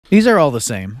These are all the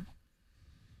same.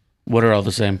 What are all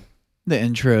the same? The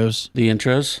intros. The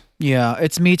intros? Yeah,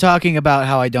 it's me talking about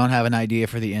how I don't have an idea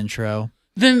for the intro.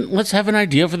 Then let's have an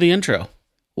idea for the intro.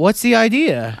 What's the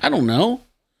idea? I don't know.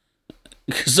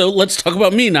 So let's talk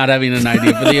about me not having an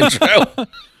idea for the intro.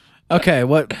 Okay,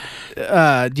 what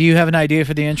do you have an idea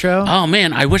for the intro? Oh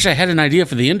man, I wish I had an idea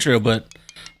for the intro, but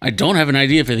I don't have an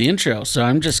idea for the intro, so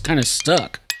I'm just kind of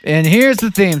stuck. And here's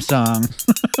the theme song.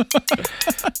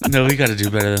 No, we got to do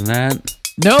better than that.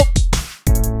 Nope.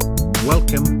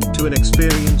 Welcome to an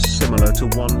experience similar to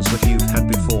ones that you've had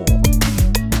before.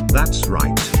 That's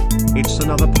right. It's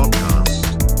another podcast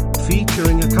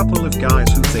featuring a couple of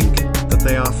guys who think that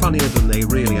they are funnier than they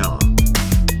really are,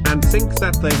 and think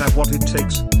that they have what it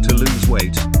takes to lose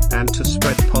weight and to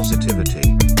spread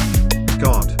positivity.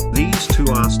 God, these two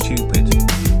are stupid.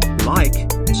 Like,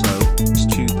 so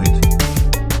stupid.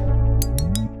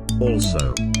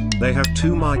 Also, they have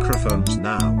 2 microphones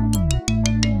now.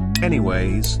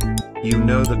 Anyways, you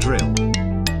know the drill.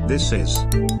 This is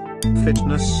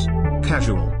Fitness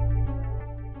Casual.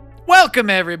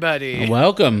 Welcome, everybody.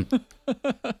 Welcome.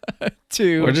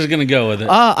 To We're just going to go with it.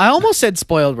 I almost said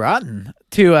Spoiled Rotten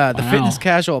to the Wow. Fitness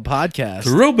Casual podcast.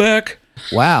 Throwback.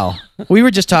 Wow. We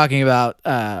were just talking about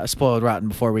Spoiled Rotten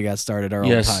before we got started our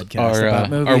old podcast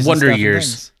about movies our and Wonder stuff and Years.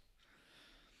 things.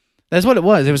 That's what it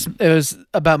was. It was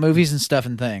about movies and stuff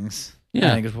and things. Yeah.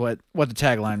 I think is what the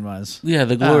tagline was. Yeah,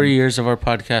 the glory years of our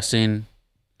podcasting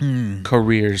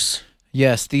careers.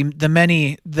 Yes, the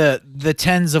many the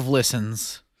tens of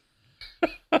listens.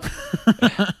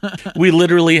 We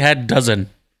literally had dozen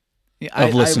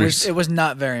of listeners. It was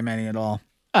not very many at all.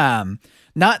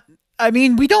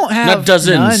 We don't have Not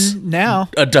dozens. none now.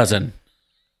 A dozen.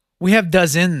 We have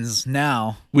dozens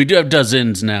now. We do have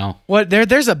dozens now. What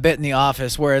there's a bit in The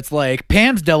Office where it's like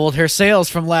Pam's doubled her sales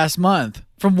from last month.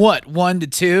 From what? 1 to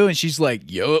 2? And she's like,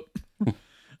 yup.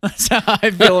 That's how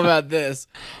I feel about this.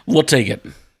 We'll take it.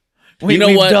 We You know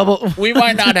we've what? We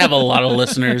might not have a lot of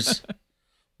listeners,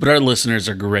 but our listeners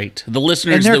are great. The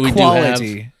listeners And they're that we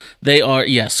quality. do have, they are,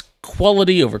 yes,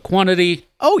 quality over quantity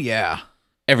Oh yeah.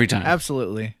 every time.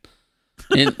 Absolutely.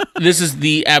 And this is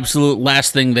the absolute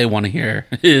last thing they want to hear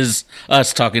is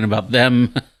us talking about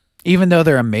them. Even though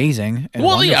they're amazing. And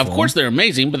Well, yeah, of wonderful. course they're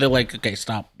amazing, but they're like, okay,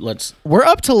 stop. We're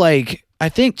up to I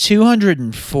think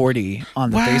 240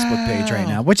 on the Facebook page right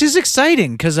now, which is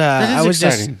exciting because That is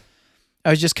exciting. I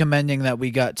was just commending that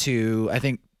we got to, I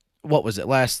think, what was it? The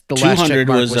last check 200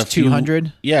 mark was was a few-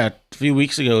 200. Yeah, a few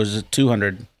weeks ago it was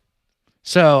 200.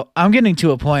 So I'm getting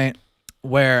to a point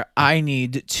where I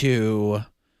need to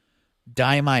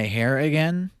dye my hair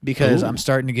again because Ooh. I'm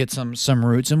starting to get some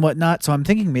roots and whatnot. So I'm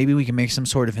thinking maybe we can make some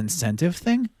sort of incentive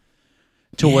thing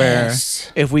to Yes.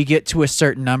 where if we get to a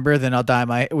certain number, then I'll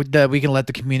dye we can let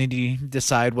the community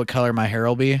decide what color my hair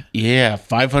will be. Yeah,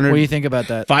 500. What do you think about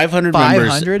that? 500 members.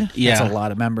 500? Yeah. That's a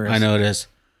lot of members. I know it is.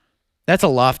 That's a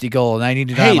lofty goal, and I need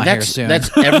to dye my hair soon. That's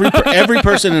every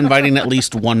person inviting at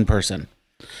least one person.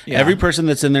 Yeah. Every person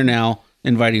that's in there now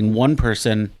inviting one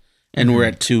person, and we're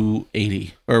at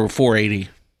 280 or 480.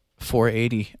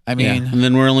 480. I Yeah, mean, and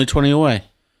then we're only 20 away.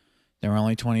 they're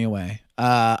only 20 away.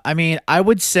 I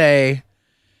would say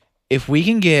if we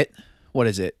can get, what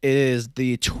is it? It is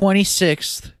the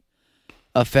 26th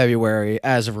of February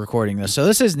as of recording this. So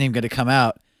this isn't even going to come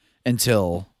out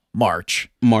until March.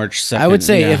 March 2nd. I would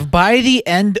say yeah. if by the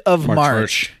end of March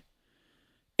March,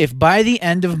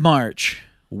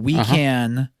 we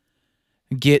can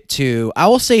get to, I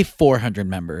will say 400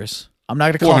 members. I'm not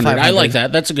going to call 400. 500. I like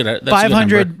that. That's a good.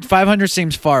 That's 500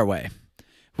 seems far away.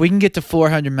 If we can get to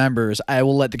 400 members, I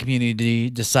will let the community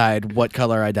decide what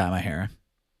color I dye my hair.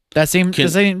 Does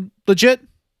that seem legit?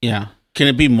 Yeah. Can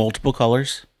it be multiple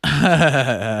colors?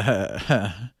 At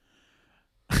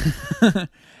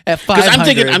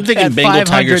 500, I'm thinking at Bengal 500,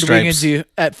 tiger we can stripes.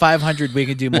 at 500, we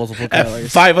can do multiple At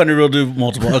colors. 500 we'll do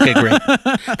multiple. Okay, great.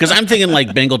 Because I'm thinking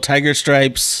like Bengal tiger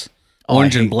stripes, Oh, I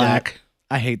orange and hate black.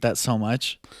 I hate that so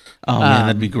much. Oh man,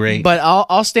 that'd be great. But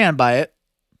I'll stand by it.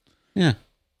 Yeah.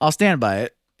 I'll stand by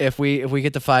it. If we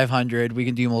get to 500, we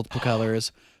can do multiple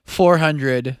colors.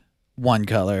 400, one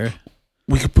color.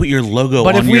 We could put your logo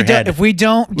But on your head. if we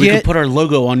don't we get could put our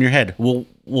logo on your head. We'll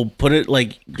put it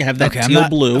like have that I'm teal not,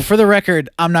 blue. For the record,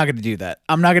 I'm not going to do that.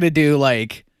 I'm not going to do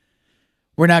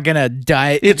we're not going to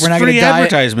dye. It's we're not free gonna dye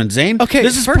advertisement, Zane. Okay,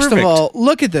 this is first perfect. of all,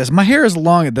 look at this. My hair is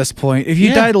long at this point. If you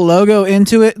Yeah. dyed a logo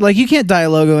into it, you can't dye a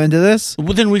logo into this.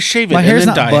 Well, then we shave it. My and hair's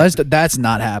then not dye it. buzzed. That's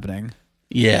not happening.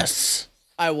 Yes,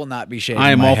 I will not be shaving.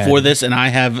 I am my all head. for this, and I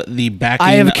have the backing.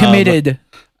 I have committed.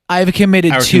 I have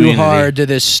committed our too community. hard to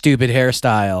this stupid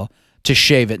hairstyle to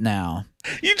shave it now.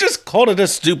 You just called it a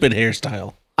stupid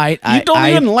hairstyle. You don't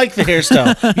even like the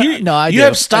hairstyle. No, I You do. have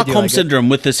I do Stockholm like it. syndrome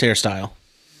with this hairstyle.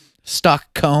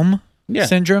 Stockholm Yeah.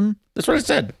 syndrome. That's what I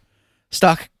said.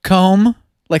 Stockholm,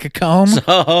 like a comb.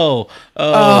 Oh.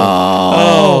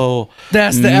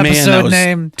 That's the Man, that episode was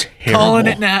name. terrible. Calling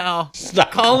it now.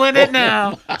 Calling it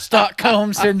now.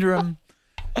 Stockholm syndrome.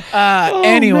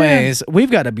 Anyways, we've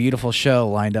got a beautiful show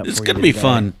lined up. It's for going to you be today.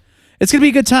 fun. It's gonna be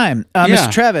a good time. Yeah.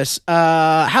 Mr. Travis,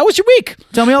 how was your week?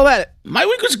 Tell me all about it. My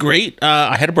week was great.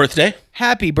 I had a birthday.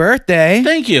 Happy birthday.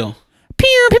 Thank you.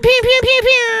 Pew, pew, pew, pew, pew,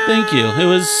 pew. Thank you. It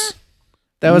was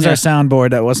That was Yeah. our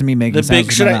soundboard. That wasn't me making the sounds big.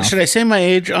 with Should my I mouth. should I say my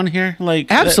age on here? Like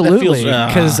Absolutely, that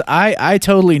because I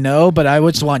totally know, but I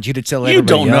would just want you to tell you everybody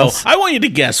don't know. else. I want you to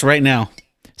guess right now.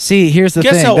 See, here's the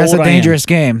Guess thing. how That's a old I am. dangerous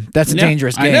game. That's a Yeah,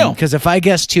 dangerous I game. know. Because if I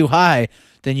guess too high,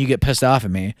 then you get pissed off at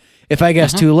me. If I Uh-huh.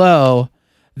 guess too low,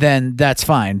 then that's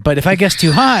fine. But if I guess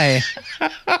too high,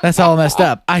 that's all messed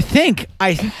up. I think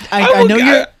I know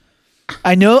you're.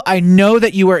 I know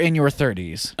that you are in your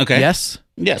 30s. Okay. Yes.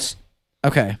 Yes.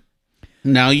 Okay.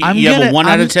 Now you I'm have a gonna- 1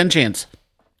 out I'm- of 10 chance.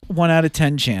 1 out of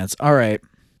 10 chance. All right.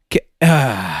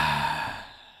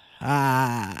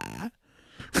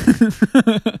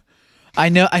 I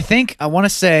know. I think I want to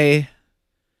say.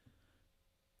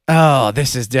 Oh,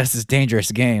 this is just a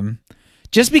dangerous game.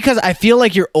 Just because I feel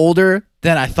like you're older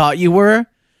than I thought you were,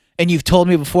 and you've told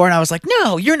me before, and I was like,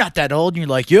 "No, you're not that old." And you're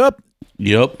like, "Yep."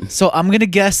 Yep. So I'm gonna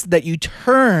guess that you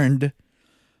turned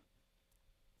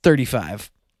 35.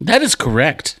 That is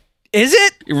correct. Is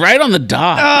it? You're right on the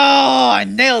dot. Oh, I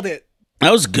nailed it.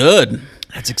 That was good.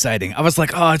 That's exciting. I was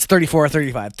like, "Oh, it's 34 or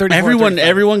 35." 34 or Everyone 35.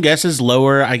 everyone guesses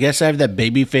lower. I guess I have that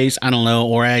baby face. I don't know,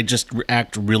 or I just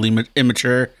act really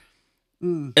immature,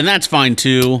 and that's fine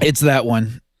too. It's that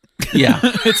one. Yeah,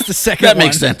 It's the second that one.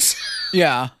 makes sense.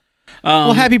 Yeah.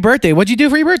 Well, happy birthday. What'd you do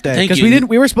for your birthday? Thank Because you.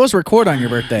 we were supposed to record on your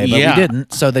birthday, but Yeah. we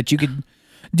didn't, so that you could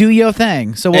do your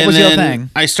thing. So what And was your then thing?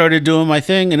 I started doing my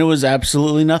thing, and it was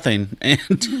absolutely nothing. And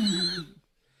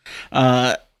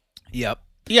Yep.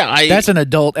 yeah, That's an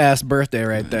adult ass birthday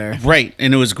right there. right,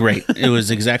 and it was great. It was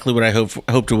exactly what I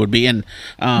hoped it would be. And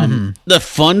the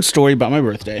fun story about my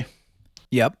birthday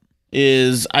Yep.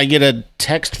 is I get a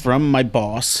text from my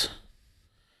boss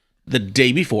the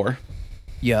day before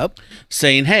Yep.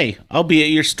 saying, "Hey, I'll be at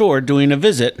your store doing a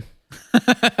visit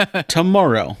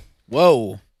tomorrow,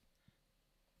 Whoa.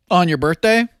 On your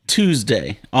birthday?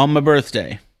 Tuesday, on my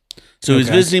birthday." So he was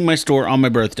Okay. visiting my store on my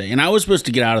birthday, and I was supposed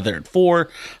to get out of there at 4.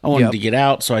 I wanted Yep. to get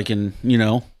out so I can,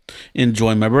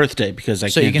 enjoy my birthday because I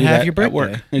So can't you can do have that your at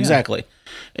work. birthday. Yeah. Exactly.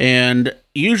 And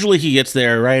usually he gets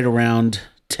there right around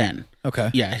 10. Okay.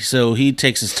 Yeah, so he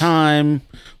takes his time,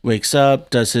 wakes up,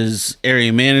 does his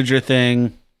area manager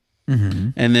thing,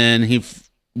 and then he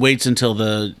waits until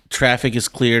the traffic is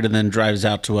cleared and then drives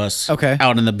out to us Okay.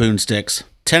 out in the boonsticks.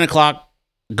 10 o'clock,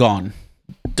 gone.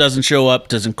 Doesn't show up,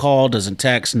 doesn't call, doesn't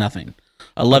text, nothing.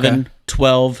 11,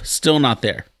 12, still not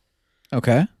there.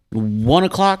 Okay. 1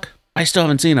 o'clock, I still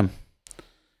haven't seen him.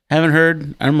 Haven't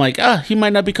heard. I'm like, he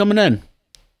might not be coming in.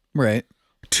 Right.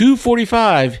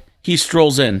 2:45, he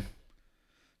strolls in.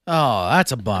 Oh,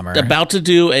 that's a bummer. About to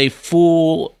do a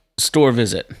full store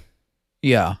visit.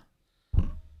 Yeah.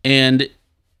 And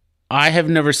I have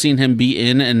never seen him be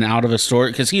in and out of a store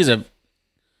because he's a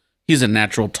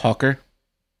natural talker.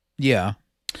 Yeah.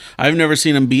 I've never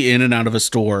seen him be in and out of a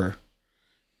store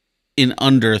in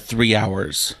under 3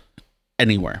 hours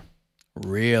anywhere.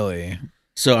 Really?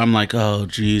 So I'm like, oh,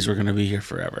 geez, we're going to be here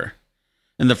forever.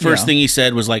 And the first Yeah. thing he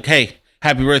said was like, hey,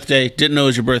 happy birthday. Didn't know it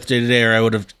was your birthday today or I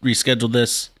would have rescheduled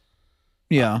this.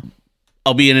 Yeah.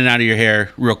 I'll be in and out of your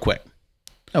hair real quick.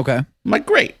 Okay. I'm like,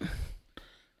 great.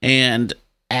 And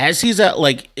as he's at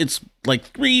it's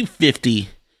like 3:50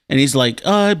 and he's like,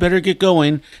 I better get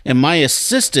going. And my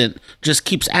assistant just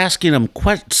keeps asking him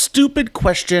stupid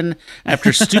question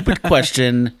after stupid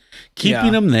question, keeping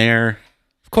Yeah. him there.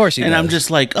 Of course you And I'm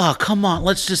just like, oh, come on.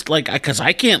 Let's just because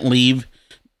I can't leave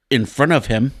in front of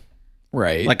him.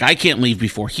 right. Like I can't leave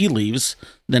before he leaves.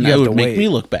 Then You that have would to make wait. me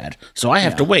look bad. So I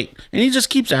have to wait. And he just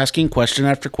keeps asking question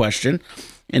after question.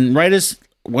 And right as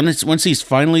once he's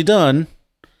finally done,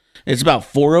 it's about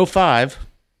 4:05.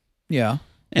 Yeah.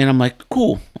 And I'm like,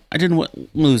 cool. I didn't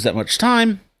lose that much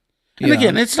time. And Yeah.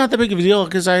 again, it's not that big of a deal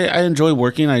because I enjoy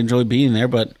working. I enjoy being there.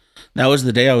 But that was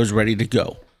the day I was ready to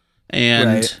go. And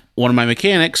Right. one of my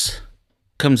mechanics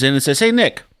comes in and says, hey,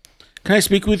 Nick, can I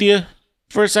speak with you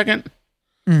for a second?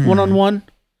 One-on-one?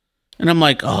 And I'm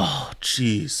like, oh,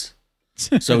 jeez.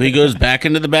 So he goes back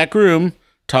into the back room,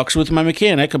 talks with my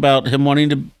mechanic about him wanting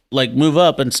to move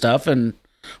up and stuff. And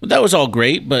that was all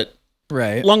great. But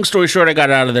Right. long story short, I got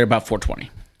out of there about 4:20.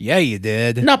 Yeah, you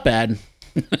did. Not bad.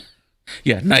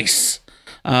 Yeah, nice.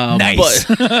 Nice.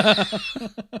 But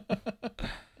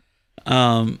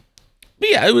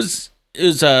yeah, it was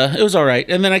all right.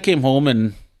 And then I came home,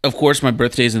 and of course my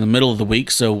birthday's in the middle of the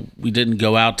week, so we didn't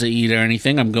go out to eat or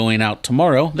anything. I'm going out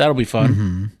tomorrow. That'll be fun.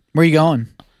 Mm-hmm. Where are you going?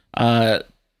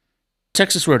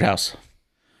 Texas Roadhouse.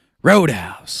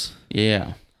 Roadhouse.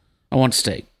 Yeah, I want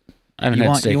steak. I haven't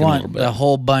had steak in a little bit. A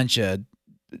whole bunch of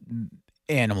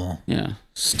animal. Yeah,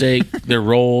 steak. Their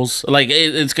rolls. Like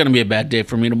it's gonna be a bad day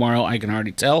for me tomorrow. I can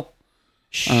already tell.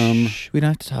 Shh, we don't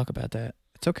have to talk about that.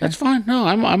 It's okay. That's fine. No,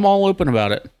 I'm all open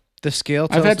about it. The scale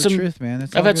tells the truth, man.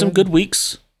 I've had some good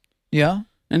weeks. Yeah.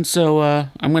 And so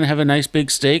I'm going to have a nice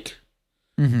big steak.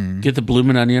 Mm-hmm. Get the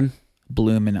bloomin' onion.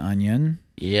 Bloomin' onion.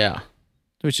 Yeah.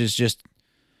 Which is just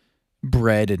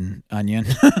bread and onion.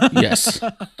 Yes.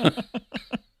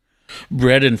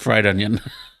 Bread and fried onion.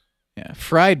 Yeah.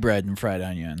 Fried bread and fried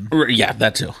onion. Yeah,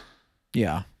 that too.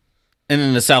 Yeah. And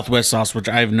then the Southwest sauce, which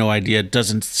I have no idea,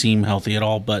 doesn't seem healthy at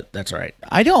all, but that's all right.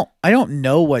 I don't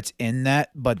know what's in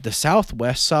that, but the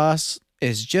Southwest sauce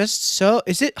is just so.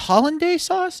 Is it hollandaise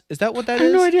sauce? Is that what that is? I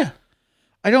have no idea.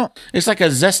 I don't. It's like a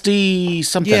zesty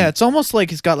something. Yeah, it's almost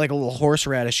like it's got like a little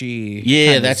horseradishy.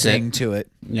 Yeah, kind that's of thing it. to it.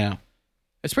 Yeah,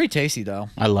 it's pretty tasty though.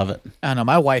 I love it. I don't know.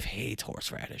 My wife hates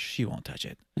horseradish. She won't touch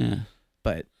it. Yeah,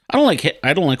 but I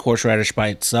don't like horseradish by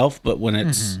itself, but when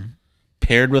it's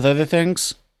paired with other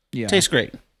things, yeah, tastes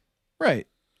great. Right.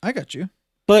 I got you.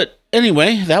 But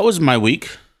anyway, that was my week.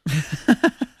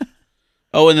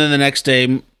 Oh, and then the next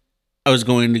day, I was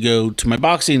going to go to my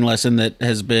boxing lesson that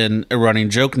has been a running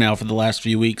joke now for the last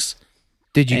few weeks.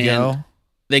 Did you go?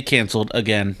 They canceled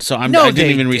again. So I didn't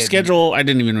even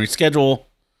reschedule.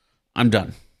 I'm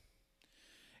done.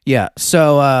 Yeah.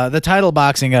 So the title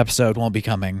boxing episode won't be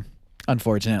coming,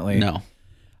 unfortunately. No.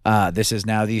 This is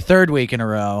now the third week in a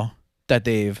row that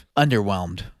they've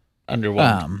underwhelmed.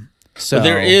 So but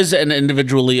there is an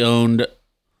individually owned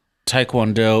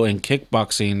taekwondo and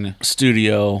kickboxing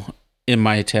studio in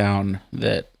my town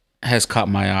that has caught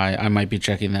my eye. I might be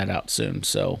checking that out soon.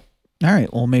 So, all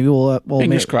right. Well, maybe we'll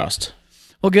fingers crossed.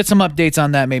 We'll get some updates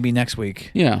on that maybe next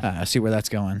week. Yeah. See where that's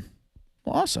going.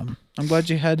 Well, awesome. I'm glad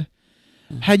you had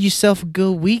yourself a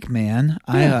good week, man.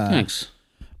 Yeah, thanks.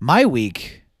 My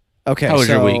week. Okay. How was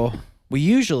your week? We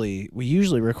usually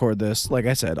record this, like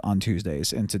I said, on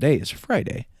Tuesdays, and today is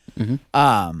Friday. Mm-hmm.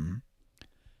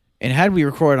 And had we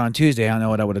recorded on Tuesday, I don't know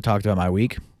what I would have talked about my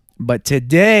week. But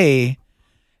today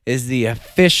is the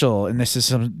official, and this is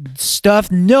some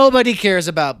stuff nobody cares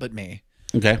about but me.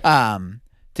 Okay.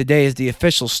 Today is the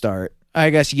official start. I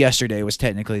guess yesterday was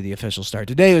technically the official start.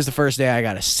 Today was the first day I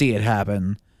got to see it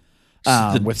happen.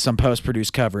 With some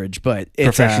post-produced coverage, but it's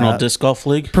Professional Disc Golf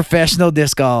League. Professional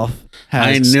Disc Golf has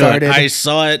I knew started. it. I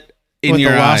saw it in with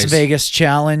your the eyes. Las Vegas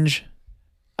Challenge.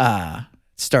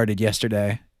 Started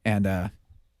yesterday, and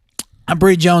I'm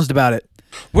pretty jonesed about it.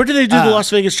 Where do they do the Las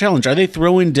Vegas Challenge? Are they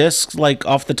throwing discs like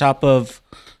off the top of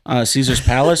Caesar's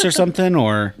Palace or something?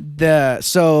 Or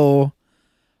Innova,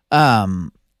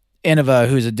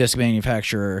 who's a disc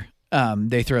manufacturer,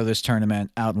 they throw this tournament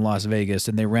out in Las Vegas,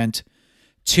 and they rent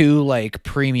 2 like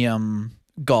premium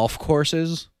golf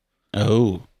courses.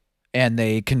 Oh. And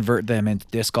they convert them into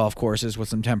disc golf courses with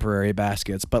some temporary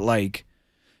baskets. But like,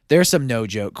 there's some no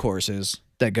joke courses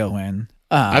that go in.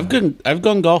 I've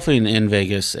gone golfing in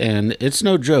Vegas, and it's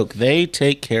no joke. They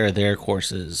take care of their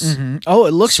courses. Mm-hmm. Oh,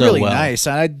 it looks so really well. nice.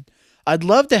 I'd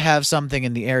love to have something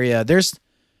in the area.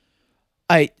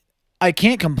 I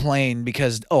can't complain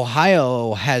because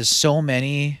Ohio has so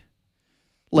many.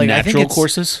 Like, natural I think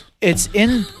courses. It's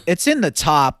in the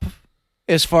top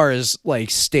as far as like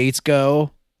states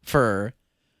go for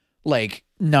like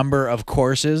number of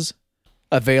courses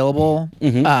available.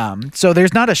 Mm-hmm. So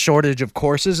there's not a shortage of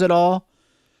courses at all.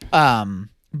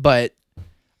 But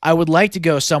I would like to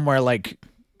go somewhere like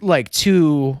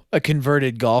to a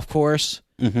converted golf course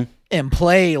and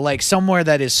play like somewhere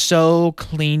that is so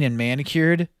clean and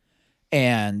manicured,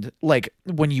 and like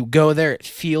when you go there it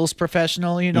feels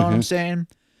professional, you know what I'm saying?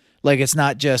 Like, it's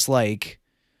not just like,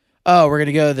 oh, we're going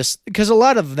to go to this, because a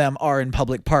lot of them are in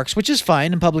public parks, which is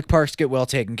fine, and public parks get well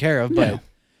taken care of, but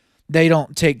they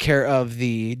don't take care of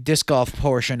the disc golf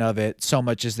portion of it so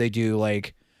much as they do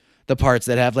like the parts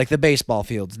that have like the baseball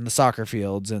fields and the soccer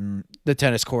fields and the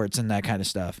tennis courts and that kind of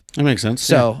stuff. That makes sense.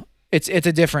 So it's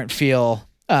a different feel.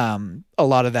 A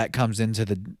lot of that comes into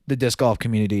the disc golf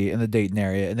community in the Dayton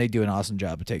area, and they do an awesome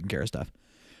job of taking care of stuff.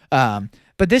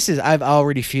 But I've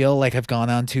already feel like I've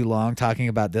gone on too long talking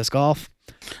about disc golf.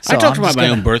 So I talked about my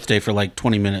own birthday for like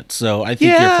 20 minutes, so I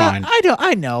think you're fine.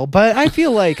 I know, but I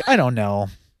feel like, I don't know.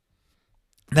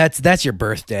 That's your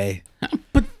birthday.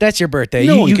 But That's your birthday.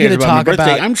 No one you cares get to about my talk birthday.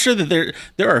 about. I'm sure that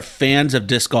there are fans of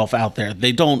disc golf out there.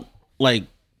 They don't like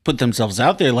put themselves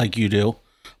out there like you do,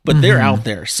 but they're out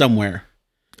there somewhere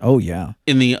Oh yeah.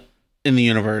 in the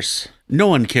universe. No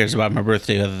one cares about my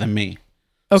birthday other than me.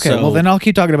 Okay, So- well then I'll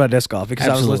keep talking about disc golf because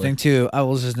Absolutely. I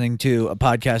was listening to a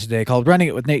podcast today called Running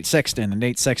It with Nate Sexton, and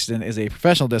Nate Sexton is a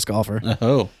professional disc golfer.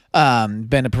 Oh,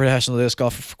 Been a professional disc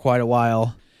golfer for quite a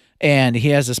while, and he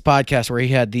has this podcast where he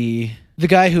had the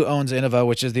guy who owns Innova,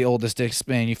 which is the oldest disc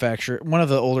manufacturer, one of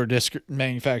the older disc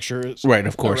manufacturers, right,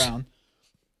 of course. around.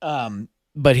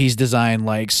 But he's designed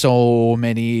like so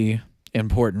many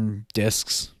important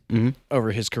discs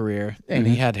over his career, and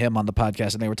he had him on the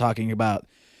podcast, and they were talking about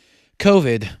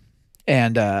COVID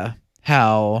and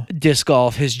how disc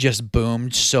golf has just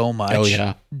boomed so much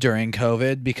during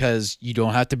COVID because you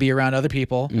don't have to be around other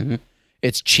people.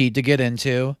 It's cheap to get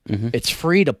into. It's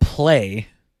free to play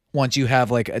once you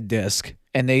have like a disc.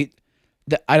 And I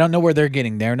don't know where they're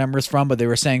getting their numbers from, but they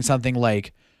were saying something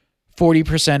like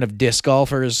 40% of disc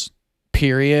golfers,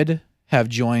 period, have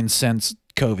joined since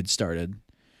COVID started.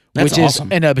 That's which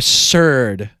awesome. is an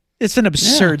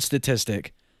absurd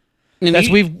statistic. And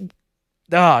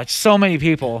It's so many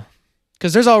people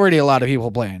because there's already a lot of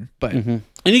people playing, but and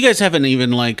you guys haven't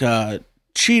even like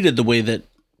cheated the way that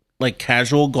like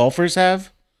casual golfers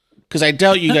have, because I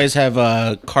doubt you guys have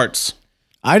carts.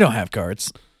 I don't have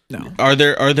carts. No. Are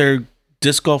there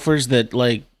disc golfers that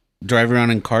like drive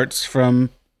around in carts from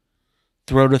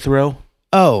throw to throw?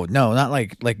 Oh no, not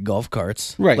like golf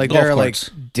carts. Right, Like golf there are carts.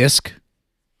 like disc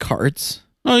carts.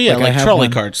 Oh yeah, Like, I like have trolley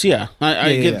one. carts. Yeah, I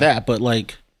get yeah. that, but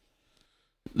like,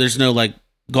 there's no like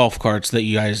golf carts that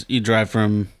you drive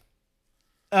from.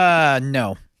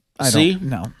 No. See?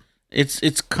 No.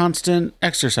 It's constant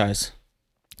exercise.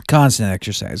 Constant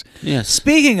exercise. Yes.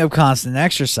 Speaking of constant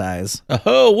exercise,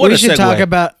 Oh, what we a should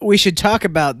segue. talk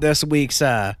about this week's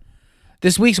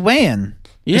weigh-in.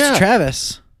 Yeah. Mr.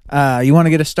 Travis, you want to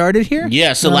get us started here?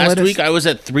 Yeah. So You wanna last let us- week I was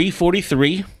at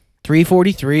 343.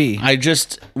 343 I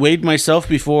just weighed myself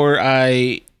before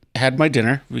I had my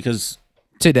dinner because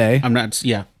today. I'm not.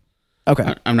 Yeah.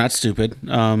 Okay. I'm not stupid.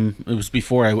 It was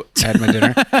before I had my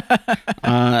dinner.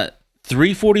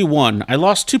 341. I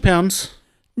lost 2 pounds.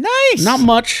 Nice. Not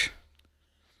much,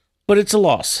 but it's a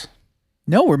loss.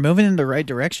 No, we're moving in the right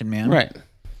direction, man. Right.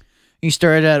 You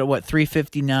started at what,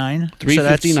 359?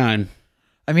 359.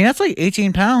 I mean, that's like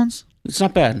 18 pounds. It's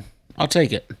not bad. I'll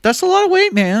take it. That's a lot of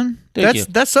weight, man. Thank you.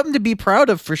 That's something to be proud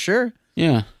of for sure.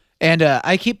 Yeah. And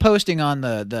I keep posting on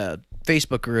the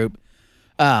Facebook group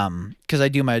because I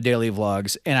do my daily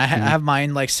vlogs, and I have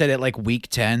mine like set at like week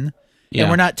 10. Yeah. And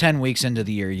we're not 10 weeks into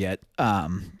the year yet.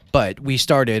 But we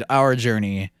started our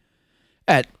journey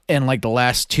in like the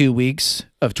last 2 weeks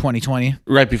of 2020.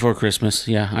 Right before Christmas.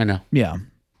 Yeah, I know. Yeah.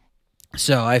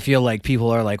 So I feel like people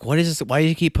are like, what is this? Why do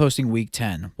you keep posting week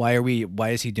 10? Why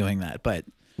is he doing that? But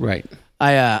Right.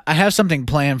 I have something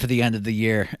planned for the end of the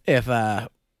year if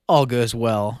all goes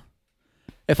well.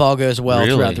 If all goes well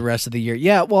Really? throughout the rest of the year.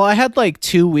 Yeah, well, I had like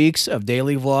 2 weeks of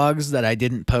daily vlogs that I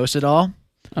didn't post at all.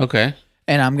 Okay.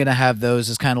 And I'm going to have those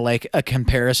as kind of like a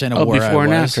comparison of where before I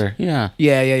and was. after. Yeah.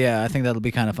 Yeah. I think that'll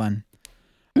be kind of fun.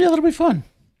 Yeah, that'll be fun.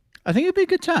 I think it'd be a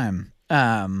good time.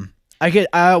 I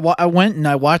went and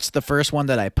I watched the first one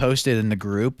that I posted in the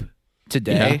group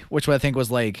today, Yeah. which I think was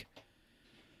like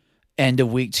end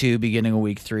of week 2, beginning of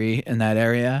week 3 in that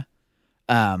area.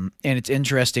 And it's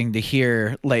interesting to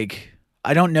hear, like,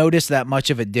 I don't notice that much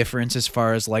of a difference as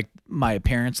far as like my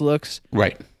appearance looks,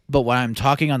 Right. but when I'm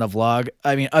talking on the vlog,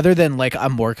 I mean, other than like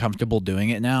I'm more comfortable doing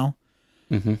it now,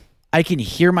 I can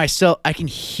hear myself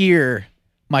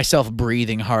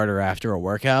breathing harder after a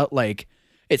workout. Like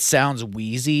it sounds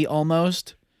wheezy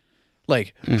almost.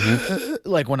 Like,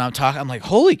 like when I'm talking, I'm like,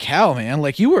 holy cow, man!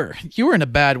 Like you were in a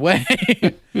bad way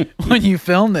when you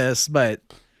film this. But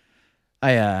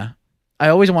I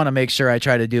always want to make sure I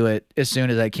try to do it as soon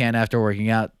as I can after working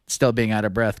out, still being out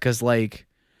of breath. Cause like,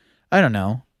 I don't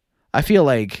know, I feel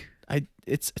like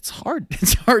it's hard.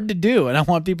 It's hard to do, and I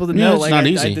want people to know it's like not I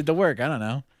easy. did the work. I don't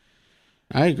know.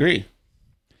 I agree.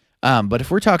 But if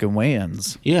we're talking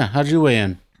weigh-ins, Yeah. How'd you weigh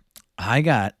in? I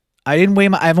haven't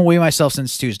weighed myself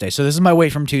since Tuesday. So this is my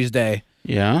weight from Tuesday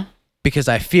Yeah. because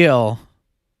I feel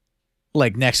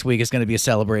like next week is going to be a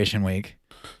celebration week.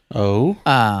 Oh.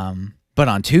 But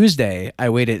on Tuesday, I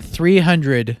weighed at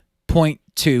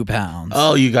 300.2 pounds.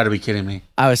 Oh, you got to be kidding me.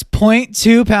 I was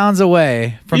 0.2 pounds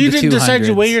away from You the didn't 200s. decide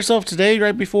to weigh yourself today,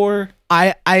 right before?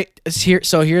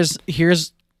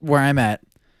 Here's where I'm at.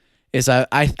 Is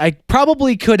I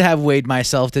probably could have weighed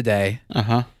myself today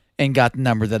and got the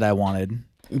number that I wanted.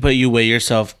 But you weigh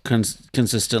yourself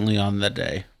consistently on that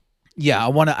day. Yeah, I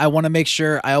want to make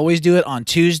sure I always do it on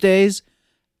Tuesdays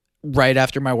right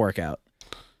after my workout.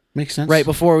 Makes sense. Right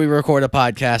before we record a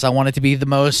podcast. I want it to be the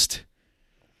most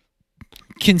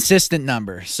consistent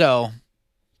number. So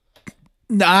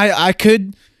I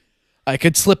could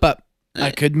slip up.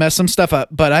 I could mess some stuff up,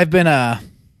 but I've been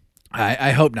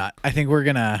I hope not. I think we're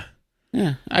gonna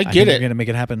I get it. We're gonna make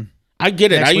it happen. I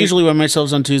get it. Next I week. usually weigh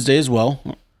myself on Tuesday as well,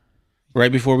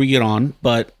 right before we get on.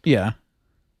 But Yeah.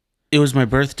 it was my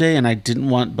birthday, and I didn't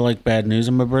want like bad news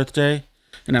on my birthday,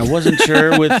 and I wasn't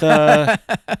sure with I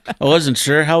wasn't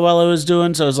sure how well I was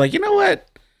doing, so I was like, you know what?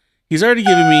 He's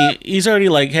already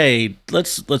like, hey,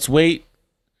 let's wait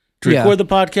to record the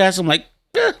podcast. I'm like,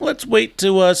 let's wait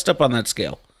to step on that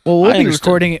scale. Well, I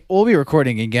understood. We'll be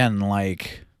recording again in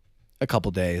like a couple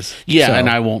days. Yeah, So, and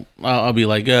I won't. I'll be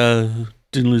like,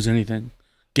 didn't lose anything.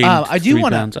 Gained I do 3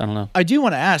 wanna- pounds. I don't know. I do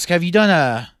want to ask, have you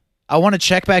done I want to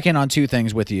check back in on two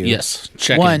things with you. Yes,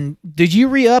 check. One, did you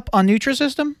re-up on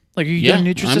Nutrisystem? Like, are you doing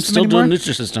Nutrisystem I'm still anymore? doing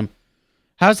Nutrisystem.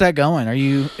 How's that going? Are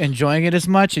you enjoying it as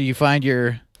much? Or you find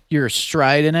your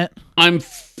stride in it? I'm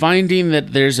finding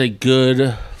that there's a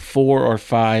good 4 or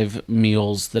 5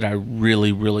 meals that I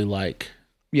really, really like,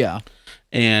 Yeah.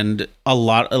 and a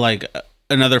lot like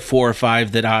another 4 or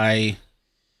 5 that I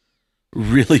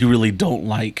really, really don't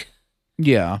like.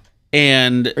 Yeah.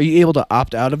 And Are you able to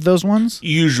opt out of those ones?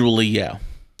 usually, yeah.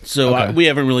 So Okay. we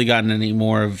haven't really gotten any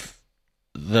more of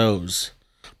those.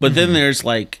 But then there's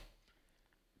like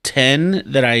 10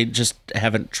 that I just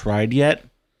haven't tried yet.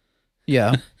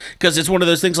 Yeah. Because it's one of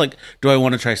those things like, do I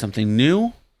want to try something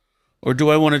new? Or do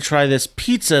I want to try this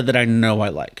pizza that I know I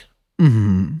like?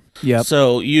 Mm-hmm. Yep.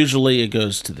 So usually it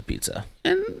goes to the pizza.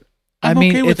 And I I'm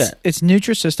mean, okay with it's that. it's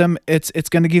Nutrisystem. It's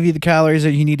going to give you the calories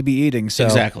that you need to be eating. So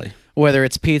Exactly. whether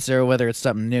it's pizza or whether it's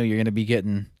something new, you're going to be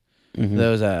getting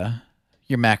those.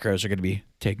 Your macros are going to be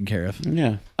taken care of.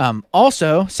 Yeah.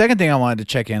 Also, second thing I wanted to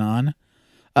check in on.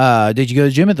 Did you go to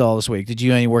the gym at all this week? Did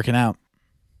you do any working out?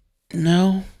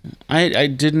 No, I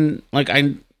didn't. Like,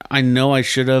 I know I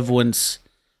should have once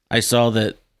I saw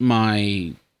that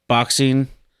my boxing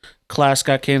class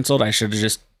got canceled. I should have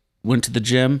just went to the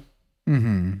gym.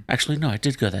 Mm-hmm. Actually, no, I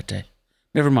did go that day.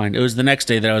 Never mind. It was the next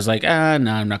day that I was like, no,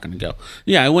 I'm not going to go.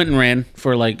 Yeah, I went and ran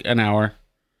for like an hour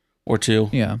or two.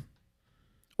 Yeah.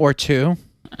 Or two.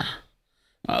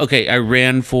 Okay, I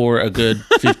ran for a good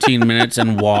 15 minutes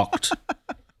and walked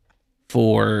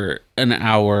for an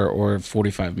hour or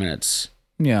 45 minutes.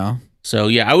 Yeah. So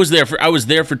yeah, I was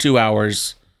there for 2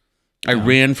 hours. I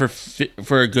ran for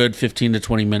a good 15 to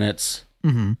 20 minutes.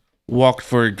 Mm-hmm. Walked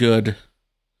for a good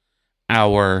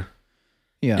hour,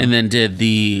 Yeah. and then did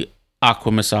the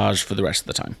aqua massage for the rest of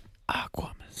the time.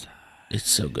 Aqua massage. It's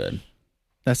so good.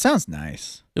 That sounds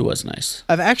nice. It was nice.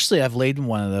 I've laid in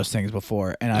one of those things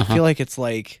before, and I feel like it's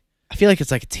like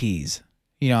a tease.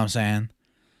 You know what I'm saying?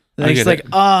 I It's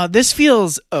get like, this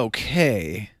feels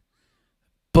okay,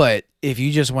 but if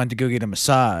you just went to go get a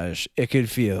massage, it could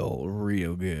feel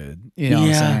real good. You know what I'm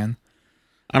Yeah. saying?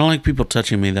 I don't like people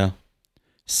touching me though.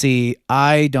 See,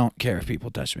 I don't care if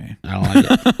people touch me. I don't like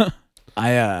it.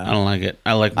 I don't like it.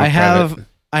 I like my I private.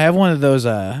 have one of those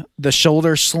the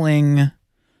shoulder sling,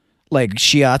 like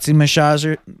shiatsu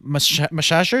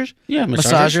massagers. Yeah,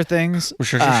 Massager things.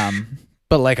 Massagers.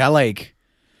 But like I like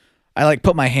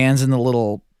put my hands in the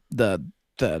little the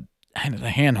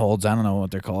handholds. I don't know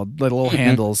what they're called, the little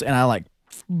handles, and I like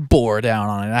bore down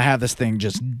on it. I have this thing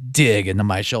just dig into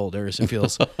my shoulders. It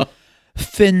feels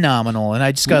phenomenal. And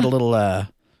I just got a little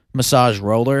massage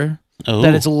roller Oh.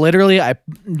 that it's literally, I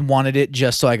wanted it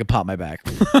just so I could pop my back.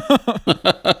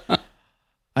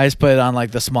 I just put it on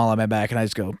like the small of my back, and I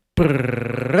just go,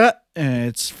 and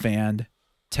it's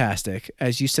fantastic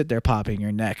as you sit there popping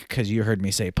your neck because you heard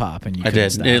me say pop, and you I couldn't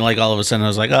did. stop. And like all of a sudden I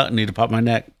was like, I need to pop my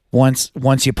neck. Once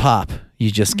you pop,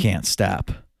 you just can't stop.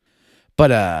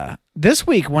 But this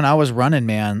week when I was running,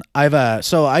 man, you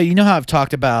know how I've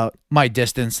talked about my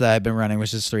distance that I've been running,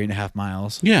 which is 3.5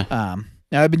 miles. Yeah.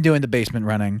 Now I've been doing the basement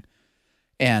running,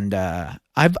 and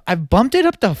I've bumped it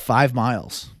up to 5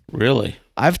 miles. Really?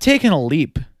 I've taken a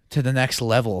leap to the next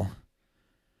level.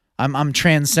 I'm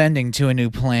transcending to a new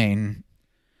plane,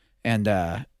 and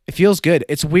it feels good.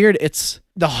 It's weird. It's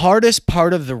the hardest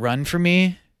part of the run for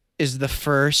me is the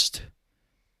first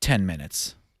 10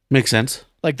 minutes. Makes sense.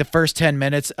 Like the first 10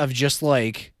 minutes of just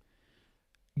like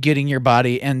getting your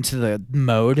body into the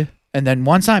mode, and then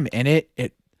once I'm in it,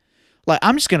 like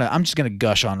I'm just gonna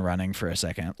gush on running for a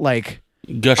second. Like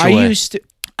Gush away.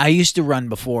 I used to run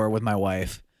before with my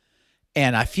wife,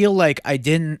 and I feel like I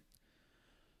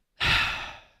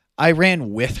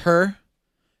ran with her,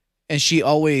 and she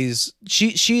always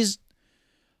she's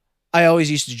I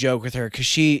always used to joke with her because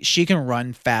she can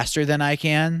run faster than I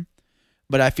can,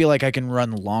 but I feel like I can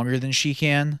run longer than she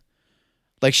can.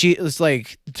 Like she it's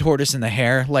like the tortoise and the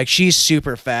hare. Like she's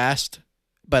super fast,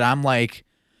 but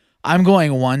I'm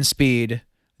going one speed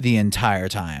the entire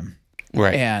time.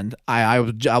 Right. And I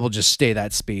will just stay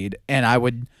that speed. And I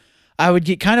would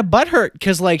get kind of butthurt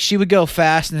because like she would go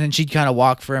fast and then she'd kind of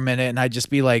walk for a minute and I'd just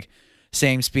be like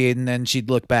same speed and then she'd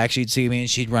look back, she'd see me and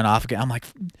she'd run off again. I'm like,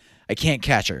 I can't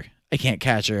catch her.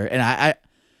 And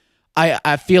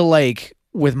I feel like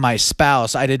with my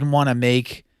spouse, I didn't want to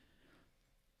make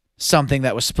something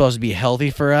that was supposed to be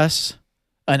healthy for us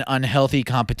an unhealthy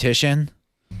competition,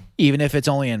 even if it's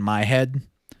only in my head.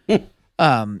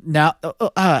 Now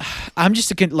I'm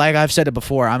just like I've said it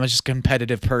before, I'm just a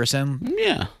competitive person.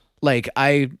 Yeah. Like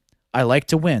I like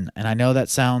to win, and I know that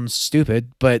sounds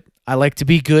stupid, but I like to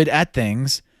be good at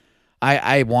things.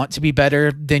 I want to be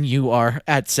better than you are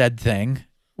at said thing.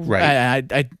 Right.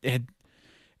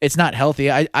 It's not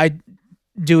healthy. I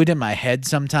do it in my head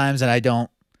sometimes, and I don't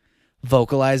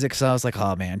vocalize it because I was like,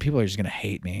 oh man, people are just gonna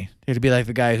hate me. They're gonna be like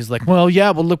the guy who's like, well,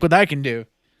 yeah, well, look what I can do.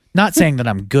 Not saying that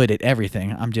I'm good at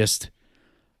everything.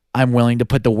 I'm willing to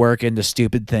put the work into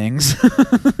stupid things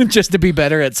just to be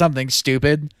better at something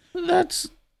stupid. That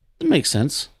makes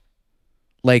sense.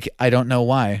 Like, I don't know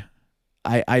why.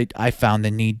 I found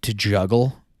the need to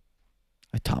juggle.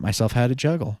 I taught myself how to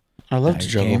juggle. I love to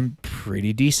juggle. I'm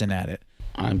pretty decent at it.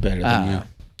 I'm better than you.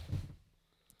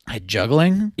 At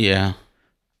juggling? Yeah.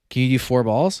 Can you do 4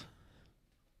 balls?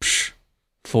 Psh,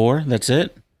 4? That's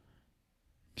it?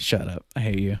 Shut up. I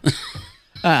hate you.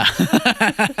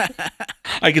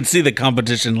 I can see the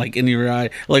competition like in your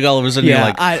eye. Like all of a sudden you're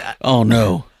like, oh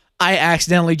no. I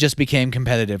accidentally just became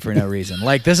competitive for no reason.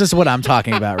 Like this is what I'm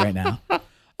talking about right now.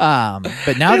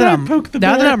 But now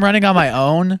that I'm running on my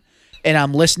own and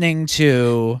I'm listening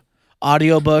to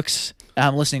audiobooks,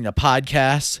 I'm listening to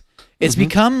podcasts, it's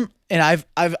become, and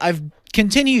I've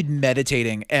continued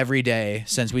meditating every day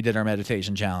since we did our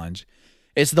meditation challenge.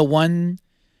 It's the one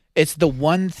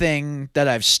thing that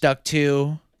I've stuck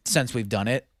to since we've done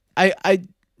it. I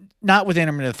not with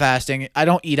intermittent fasting. I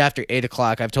don't eat after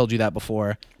 8:00. I've told you that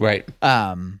before. Right.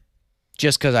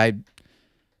 Just because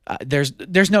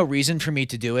there's no reason for me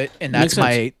to do it, and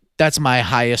that's my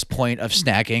highest point of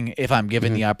snacking if I'm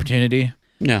given the opportunity.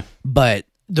 Yeah. But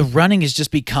the running has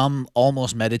just become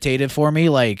almost meditative for me.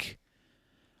 Like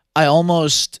I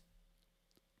almost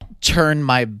turn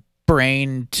my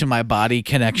brain to my body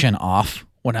connection off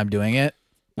when I'm doing it.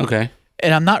 Okay.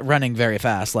 And I'm not running very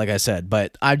fast, like I said,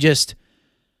 but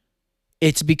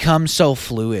it's become so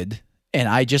fluid, and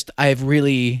I've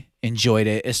really enjoyed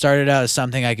it. It started out as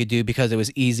something I could do because it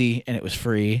was easy and it was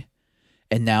free,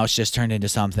 and now it's just turned into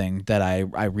something that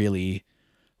I really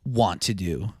want to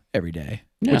do every day,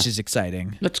 which is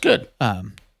exciting. That's good.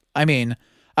 I mean,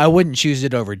 I wouldn't choose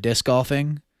it over disc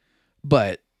golfing,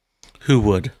 but who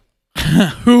would?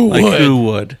 Who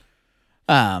would?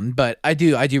 But I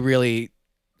do really,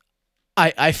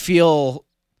 I feel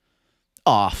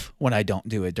off when I don't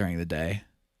do it during the day.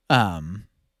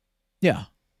 Yeah.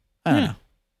 I don't know.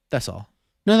 That's all.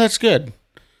 No, that's good.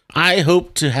 I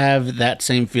hope to have that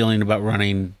same feeling about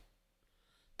running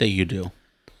that you do.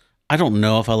 I don't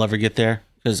know if I'll ever get there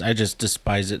because I just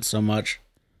despise it so much.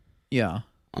 Yeah.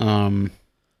 But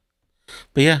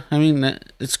yeah, I mean,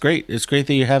 it's great. It's great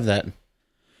that you have that.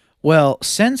 Well,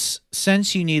 since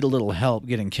you need a little help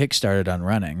getting kickstarted on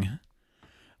running,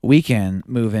 we can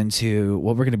move into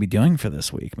what we're going to be doing for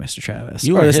this week, Mr. Travis.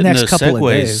 You are this hitting next those couple of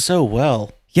segues days. so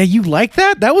well. Yeah, you like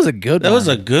that? That was a good one. That was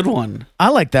a good one. I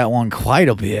like that one quite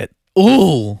a bit.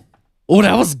 Ooh,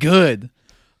 that was good.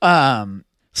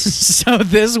 So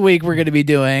this week we're going to be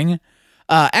doing,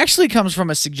 actually comes from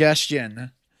a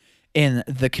suggestion in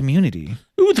the community.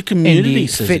 Ooh, the community. In the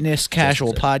fitness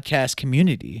casual podcast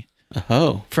community.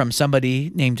 Oh. From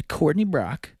somebody named Courtney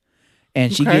Brock.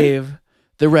 And she gave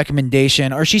the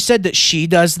recommendation, or she said that she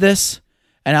does this.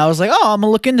 And I was like, oh, I'm going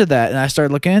to look into that. And I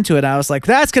started looking into it. And I was like,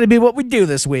 that's going to be what we do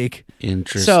this week.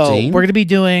 Interesting. So we're going to be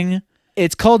doing,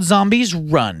 it's called Zombies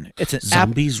Run. It's an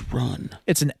Zombies Run.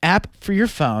 It's an app for your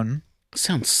phone.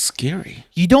 Sounds scary.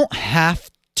 You don't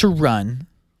have to run.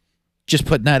 Just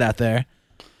putting that out there.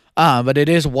 But it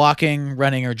is walking,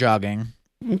 running, or jogging.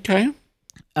 Okay.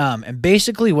 And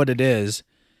basically what it is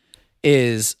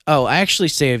I actually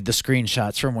saved the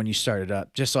screenshots from when you started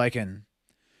up just so I can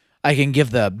give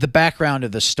the background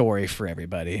of the story for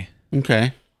everybody.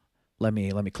 Okay. Let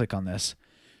me click on this.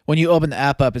 When you open the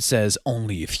app up, it says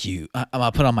only if you. I'm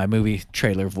gonna put on my movie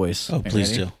trailer voice. Oh,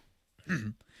 please do.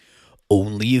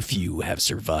 Only if you have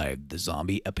survived the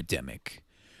zombie epidemic,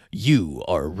 You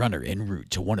are a runner en route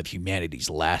to one of humanity's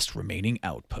last remaining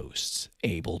outposts,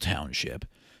 Able Township.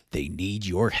 They need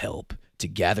your help to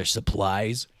gather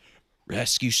supplies,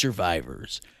 rescue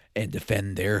survivors, and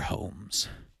defend their homes.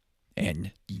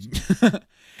 And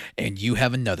and you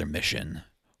have another mission,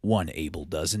 one Able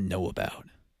doesn't know about.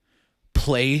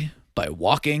 Play by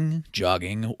walking,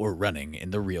 jogging, or running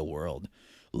in the real world.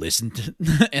 Listen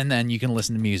to, and then you can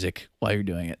listen to music while you're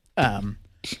doing it.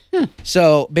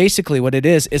 So basically what it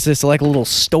is this like a little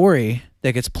story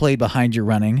that gets played behind your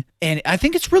running. And I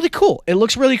think it's really cool. It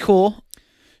looks really cool.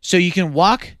 So you can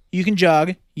walk, you can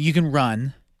jog, you can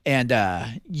run, and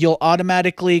you'll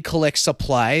automatically collect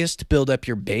supplies to build up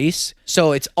your base.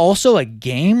 So it's also a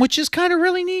game, which is kind of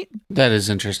really neat. That is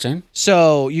interesting.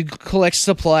 So you collect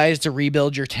supplies to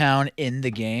rebuild your town in the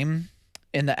game,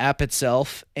 in the app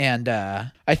itself. And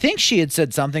I think she had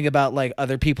said something about like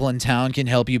other people in town can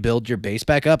help you build your base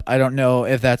back up. I don't know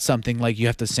if that's something like you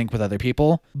have to sync with other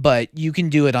people, but you can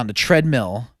do it on the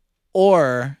treadmill.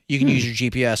 Or you can use your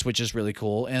GPS, which is really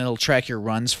cool, and it'll track your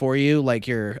runs for you, like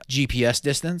your GPS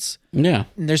distance. Yeah.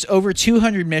 And there's over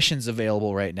 200 missions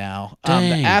available right now. The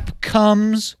Dang. app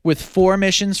comes with 4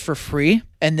 missions for free,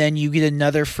 and then you get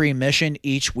another free mission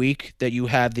each week that you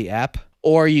have the app,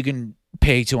 or you can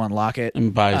pay to unlock it.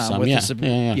 And buy some, with yeah.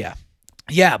 the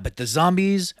Yeah, but the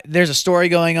zombies, there's a story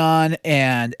going on,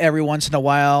 and every once in a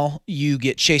while you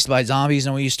get chased by zombies,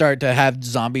 and when you start to have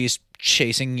zombies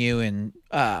chasing you and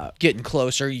getting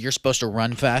closer, you're supposed to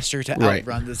run faster to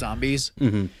outrun the zombies,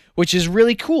 which is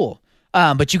really cool.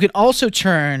 But you can also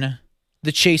turn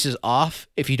the chases off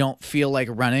if you don't feel like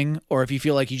running, or if you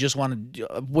feel like you just want to,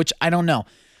 which I don't know.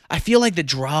 I feel like the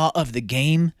draw of the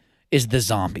game is the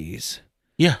zombies.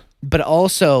 Yeah. But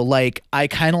also, like, I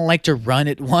kind of like to run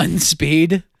at one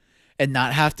speed and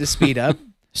not have to speed up.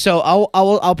 So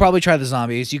I'll probably try the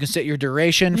zombies. You can set your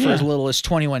duration for as little as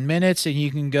 21 minutes, and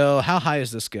you can go, how high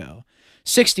does this go?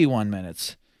 61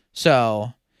 minutes.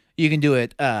 So you can do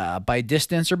it by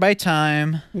distance or by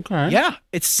time. Okay. Yeah,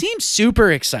 it seems super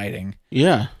exciting.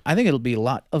 Yeah. I think it'll be a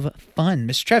lot of fun.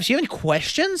 Mr. Travis, you have any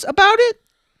questions about it?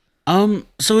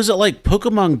 So is it like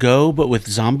Pokemon Go but with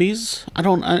zombies? I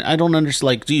don't understand.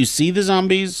 Like, do you see the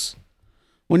zombies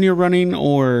when you're running,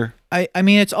 or I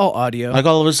mean, it's all audio. like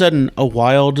all of a sudden a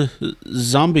wild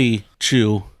zombie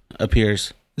chew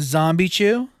appears? Zombie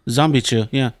chew? Zombie chew,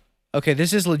 yeah. Okay,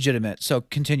 this is legitimate. So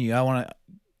continue. I want to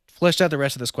flesh out the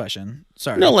rest of this question.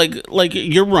 Sorry. No, like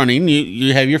you're running,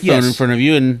 you have your phone in front of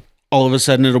you, and all of a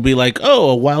sudden it'll be like,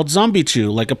 oh, a wild zombie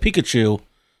chew, like a Pikachu,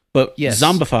 but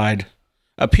zombified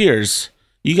appears.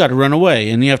 You got to run away,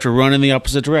 and you have to run in the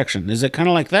opposite direction. Is it kind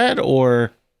of like that,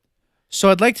 or? So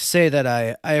I'd like to say that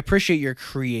I appreciate your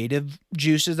creative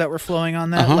juices that were flowing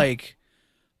on that. Like,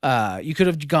 you could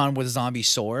have gone with Zombie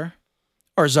Soar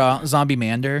or Zombie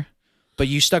Mander, but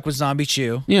you stuck with Zombie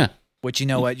Chew. Yeah. Which, you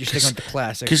know what? You're sticking with the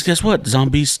classics. Because guess what?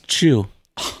 Zombies chew.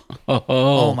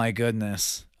 Oh my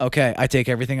goodness. Okay, I take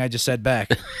everything I just said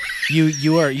back.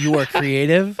 You are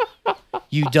creative.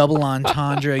 You double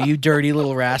entendre. You dirty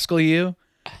little rascal. You.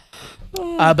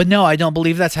 But no, I don't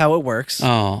believe that's how it works.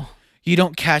 Oh. You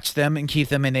don't catch them and keep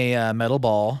them in a metal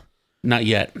ball. Not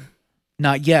yet.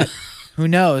 Not yet. Who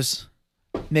knows?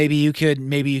 Maybe you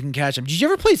can catch them. Did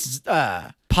you ever play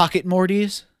Pocket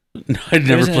Mortys? No, I'd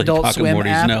never played Adult Pocket Swim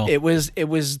Mortys, app. no. It was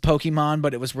Pokemon,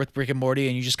 but it was with Rick and Morty,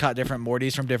 and you just caught different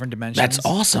Mortys from different dimensions. That's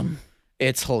awesome.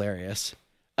 It's hilarious.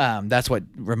 That's what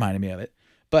reminded me of it.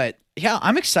 But yeah,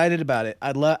 I'm excited about it.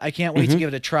 I can't wait to give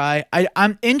it a try.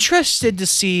 I'm interested to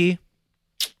see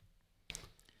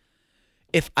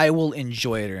if I will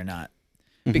enjoy it or not.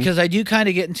 Because I do kind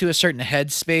of get into a certain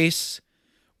headspace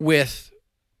with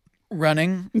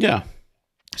running. Yeah.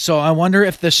 So I wonder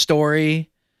if the story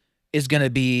is going to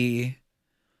be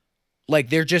like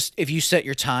they're just, if you set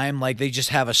your time, like they just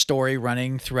have a story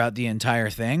running throughout the entire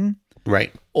thing.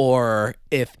 Right. Or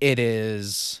if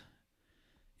it's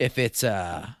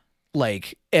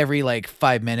like every like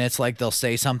 5 minutes, like they'll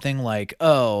say something like,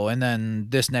 oh, and then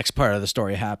this next part of the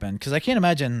story happened. Because I can't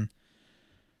imagine.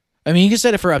 I mean, you can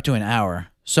set it for up to an hour.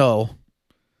 So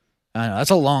I don't know.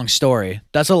 That's a long story.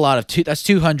 That's a lot of that's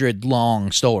 200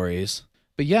 long stories.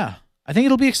 But yeah, I think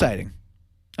it'll be exciting.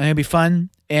 I think it'll be fun.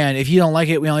 And if you don't like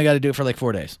it, we only got to do it for like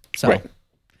 4 days. So it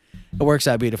works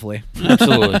out beautifully.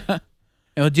 Absolutely. And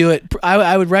we'll do it.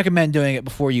 I would recommend doing it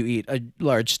before you eat a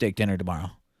large steak dinner tomorrow.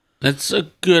 That's a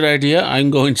good idea. I'm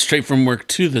going straight from work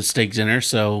to the steak dinner,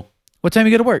 so. What time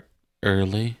you go to work?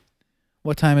 Early.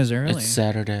 What time is early? It's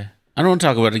Saturday. I don't want to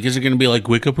talk about it because you're going to be like,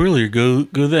 wake up earlier, go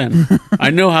then. I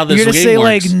know how this You're going to game say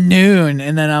works. like noon,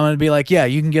 and then I'm going to be like, yeah,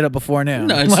 you can get up before noon.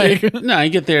 No, like, no, I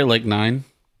get there like 9.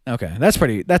 Okay,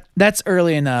 that's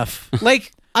early enough.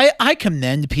 Like I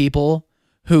commend people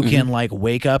who can like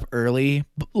wake up early,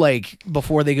 like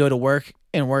before they go to work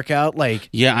and work out. Like,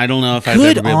 Yeah, I don't know if I'd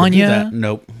good ever be able on to do ya. that.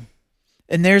 Nope.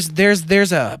 and there's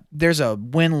a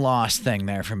win-loss thing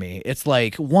there for me. It's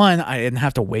like, one, I didn't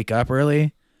have to wake up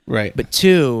early, Right. but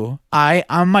two,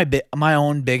 I'm my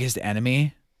own biggest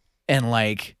enemy, and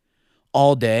like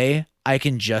all day I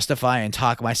can justify and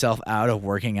talk myself out of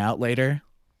working out later.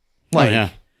 Like, oh, yeah.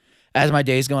 as my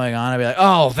day's going on, I'd be like,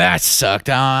 oh, that sucked.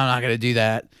 Oh, I'm not gonna do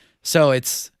that. So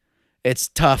it's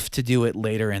tough to do it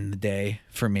later in the day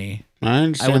for me. I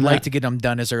understand I would like that. to get them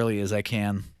done as early as I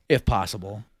can, if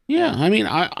possible. Yeah, I mean,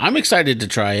 I'm excited to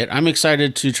try it. I'm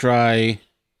excited to try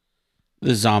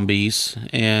the zombies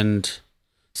and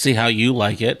see how you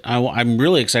like it. I'm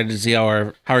really excited to see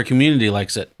how our community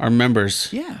likes it, our members.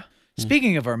 Yeah.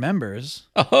 Speaking of our members,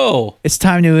 Oh, it's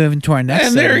time to move into our next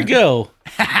and there you segment. go.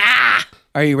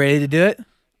 Are you ready to do it?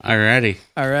 Alrighty.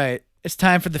 All right. It's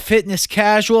time for the Fitness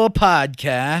Casual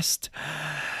Podcast.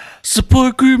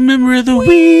 Support group member of the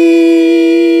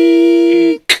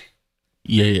week.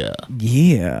 Yeah.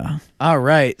 Yeah. All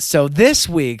right. So this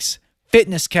week's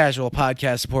Fitness Casual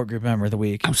Podcast Support Group Member of the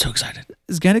Week I'm so excited.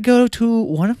 is going to go to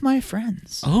one of my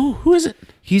friends. Oh, who is it?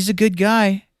 He's a good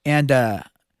guy, and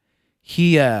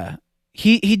he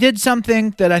did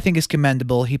something that I think is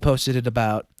commendable. He posted it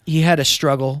about. He had a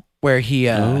struggle where he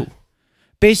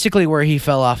basically where he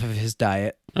fell off of his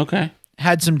diet, Okay.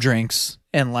 had some drinks,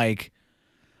 and like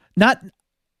not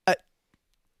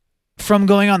from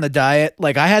going on the diet.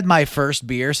 Like, I had my first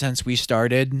beer since we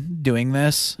started doing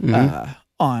this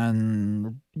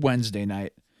on Wednesday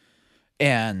night,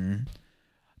 and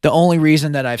the only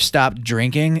reason that I've stopped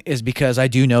drinking is because I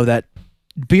do know that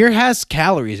beer has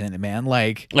calories in it, man.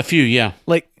 Like A few, yeah.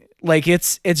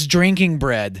 it's drinking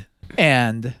bread,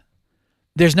 and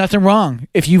there's nothing wrong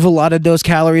if you've allotted those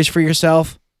calories for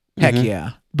yourself. Heck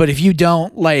yeah. But if you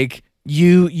don't, like,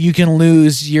 you can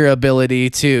lose your ability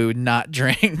to not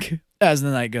drink as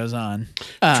the night goes on.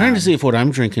 I'm trying to see if what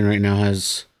I'm drinking right now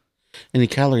has any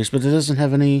calories, but it doesn't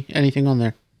have anything on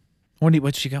there. What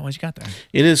you got? What you got there?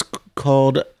 It is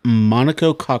called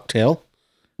Monaco Cocktail,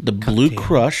 the Blue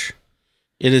Crush.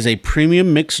 It is a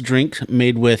premium mixed drink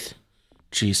made with,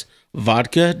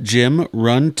 vodka, gin,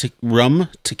 rum,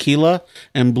 tequila,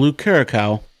 and blue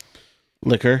curacao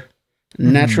liquor,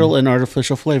 natural and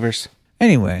artificial flavors.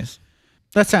 Anyways,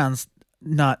 that sounds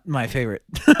not my favorite.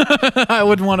 I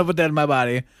wouldn't want to put that in my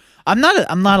body. I'm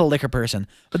not a liquor person,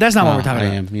 but that's not what we're talking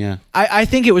about. I am, yeah. I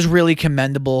think it was really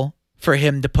commendable for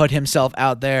him to put himself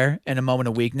out there in a moment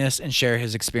of weakness and share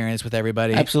his experience with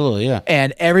everybody. Absolutely, yeah.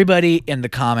 And everybody in the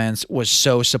comments was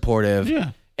so supportive.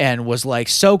 Yeah. And was like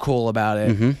so cool about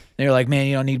it. They were like, man,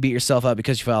 you don't need to beat yourself up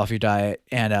because you fell off your diet.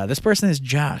 And this person is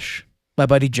Josh, my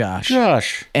buddy Josh.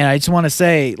 Josh. And I just want to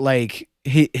say, like,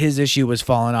 his issue was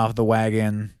falling off the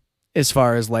wagon as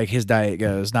far as like his diet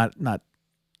goes, not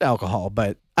alcohol,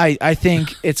 but I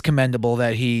think it's commendable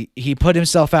that he put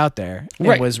himself out there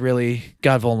and was really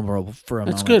got vulnerable for a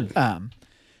moment. That's good.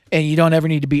 And you don't ever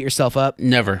need to beat yourself up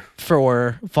Never.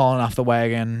 for falling off the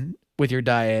wagon with your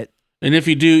diet. And if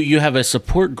you do, you have a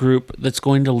support group that's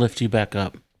going to lift you back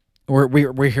up.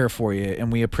 We're here for you,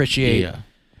 and we appreciate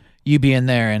you being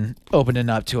there and opening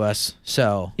up to us.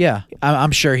 So yeah,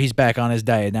 I'm sure he's back on his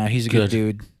diet now. He's a good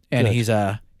dude, and he's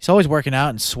always working out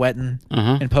and sweating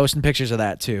and posting pictures of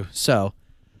that too. So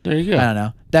there you go. I don't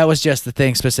know. That was just the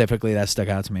thing specifically that stuck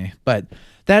out to me. But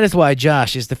that is why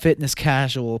Josh is the Fitness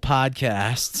Casual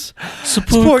Podcast's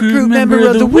Support group member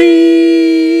of the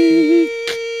week.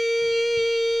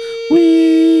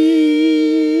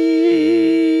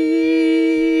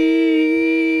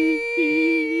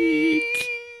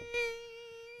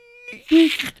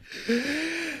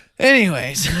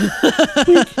 Anyways,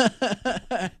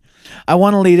 I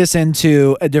want to lead us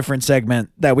into a different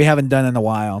segment that we haven't done in a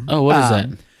while. Oh, what is that?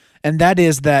 And that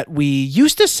is that we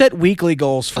used to set weekly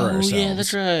goals for ourselves. Oh, yeah,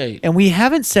 that's right. And we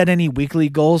haven't set any weekly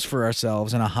goals for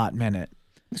ourselves in a hot minute.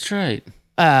 That's right.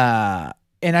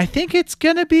 And I think it's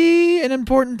going to be an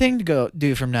important thing to go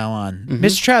do from now on.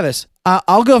 Mr. Travis,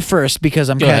 I'll go first because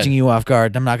I'm catching you off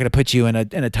guard. I'm not going to put you in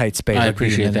a tight space. I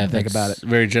appreciate that. Think about it.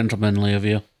 Very gentlemanly of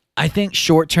you. I think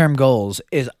short-term goals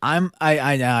is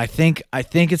I think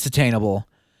it's attainable.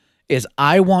 Is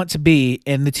I want to be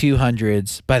in the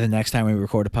 200s by the next time we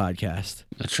record a podcast.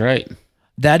 That's right.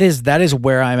 That is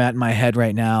where I'm at in my head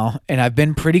right now, and I've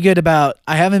been pretty good about.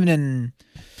 I haven't been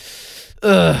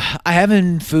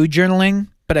food journaling,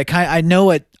 but I know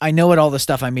what all the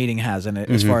stuff I'm eating has in it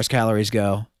as far as calories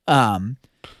go.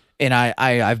 and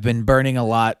I've been burning a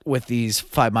lot with these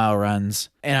 5-mile runs,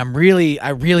 and I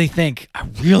really think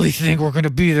we're gonna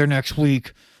be there next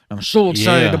week. I'm so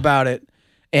excited Yeah. about it.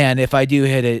 And if I do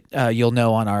hit it, you'll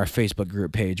know on our Facebook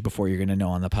group page before you're gonna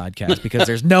know on the podcast, because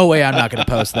there's no way I'm not gonna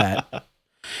post that.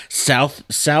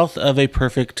 South of a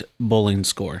perfect bowling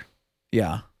score.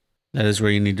 Yeah, That is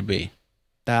where you need to be.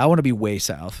 I want to be way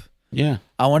south. Yeah.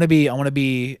 I want to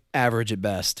be average at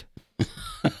best.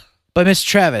 But Mr.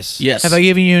 Travis, Yes. have I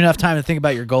given you enough time to think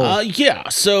about your goal? Yeah.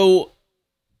 So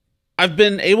I've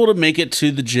been able to make it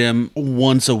to the gym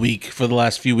once a week for the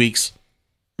last few weeks.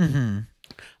 Mm-hmm.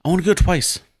 I want to go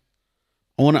twice.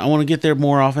 I want to get there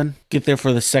more often. Get there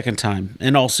for the second time,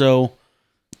 and also,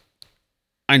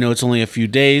 I know it's only a few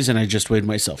days, and I just weighed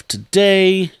myself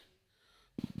today,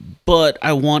 but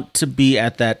I want to be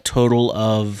at that total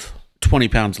of 20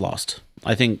 pounds lost.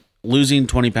 I think losing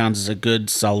 20 pounds is a good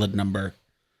solid number.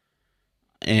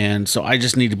 And so I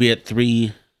just need to be at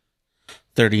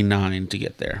 339 to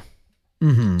get there.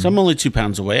 Mm-hmm. So I'm only 2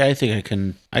 pounds away. I think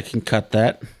I can cut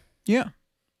that. Yeah,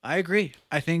 I agree.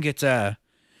 I think it's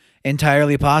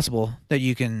entirely possible that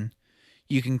you can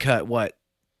cut what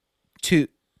 2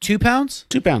 pounds?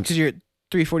 2 pounds. Because you're at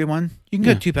 341. You can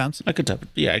Yeah. cut 2 pounds. I can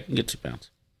get 2 pounds.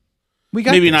 We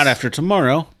got Maybe this. not after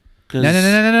tomorrow.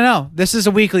 No. This is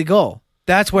a weekly goal.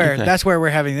 That's where Okay. we're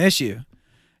having the issue.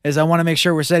 Is I want to make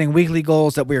sure we're setting weekly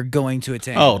goals that we're going to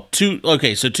attain. Oh,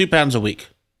 okay, so 2 pounds a week.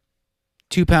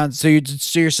 2 pounds. So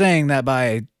you're saying that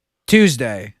by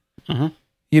Tuesday, Uh-huh.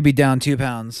 you'll be down 2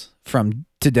 pounds from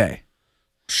today.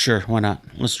 Sure, why not?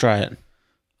 Let's try it.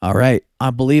 All right, I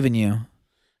believe in you.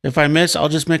 If I miss, I'll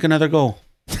just make another goal.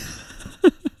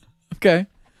 Okay,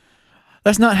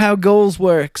 that's not how goals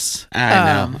works.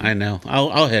 I know.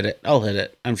 I'll hit it.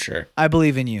 I'm sure. I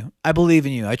believe in you. I truly Thank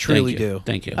you. do.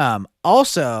 Thank you.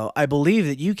 Also, I believe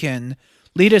that you can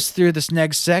lead us through this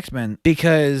next segment,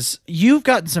 because you've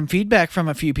gotten some feedback from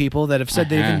a few people that have said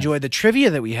they've have. enjoyed the trivia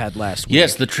that we had last week.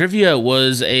 Yes, the trivia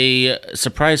was a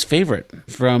surprise favorite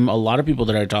from a lot of people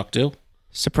that I talked to.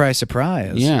 Surprise,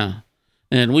 surprise. Yeah.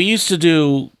 And we used to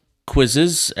do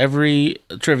quizzes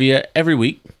trivia every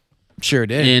week Sure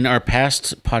did. in our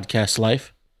past podcast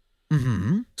life.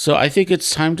 Mm-hmm. So I think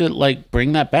it's time to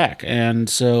bring that back. And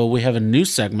so we have a new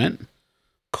segment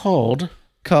called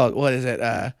What is it?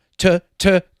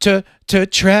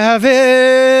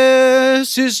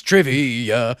 Travis's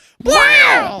trivia.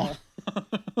 Wow.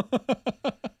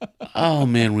 Oh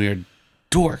man, we are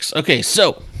dorks. Okay,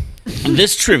 so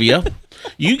this trivia,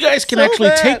 you guys can So actually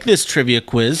bad. take this trivia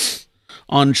quiz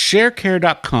on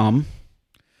sharecare.com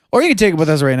Or you can take it with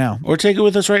us right now. or take it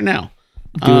with us right now.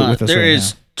 Do it with us There right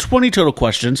is 20 total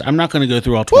questions. I'm not going to go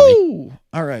through all 20, Woo!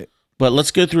 All right. but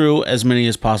let's go through as many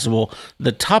as possible.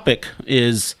 The topic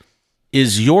is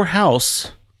your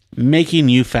house making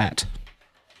you fat?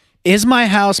 Is my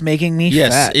house making me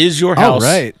Yes, fat? is your All house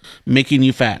right. making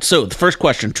you fat? So the first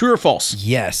question, true or false?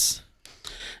 Yes.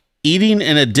 Eating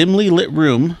in a dimly lit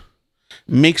room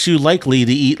makes you likely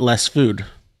to eat less food.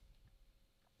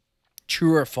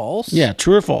 True or false? Yeah,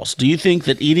 true or false? Do you think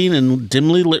that eating in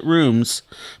dimly lit rooms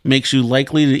makes you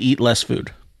likely to eat less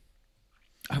food?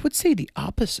 I would say the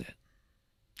opposite.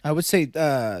 I would say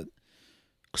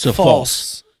So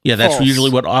false. Yeah, that's False. usually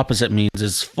what opposite means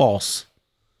is false.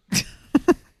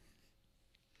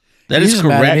 That You is just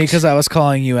mad at me correct. because I was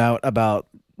calling you out about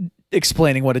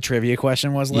explaining what a trivia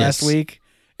question was last Yes. week,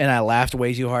 and I laughed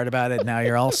way too hard about it. Now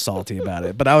you're all salty about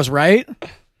it, but I was right.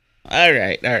 All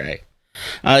right.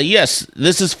 Yes,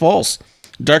 this is false.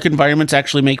 Dark environments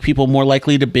actually make people more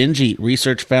likely to binge eat.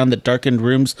 Research found that darkened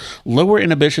rooms lower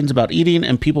inhibitions about eating,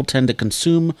 and people tend to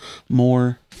consume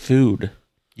more food.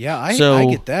 Yeah, I So-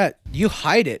 get that. You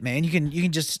hide it, man. You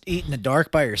can just eat in the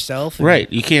dark by yourself. And Right.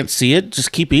 You can't see it.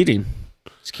 Just keep eating.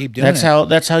 Just keep doing it.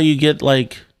 That's how you get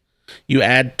you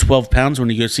add 12 pounds when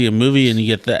you go see a movie and you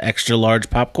get the extra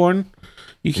large popcorn.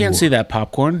 You can't see that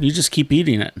popcorn. You just keep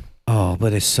eating it Oh,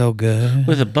 but it's so good.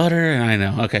 with the butter. And I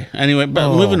know. Okay. Anyway,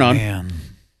 but moving on. Man.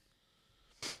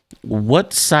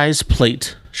 What size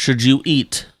plate should you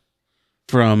eat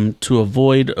from to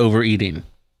avoid overeating?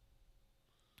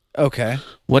 Okay.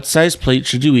 What size plate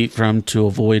should you eat from to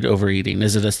avoid overeating?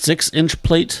 Is it a 6-inch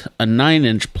plate, a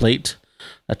 9-inch plate,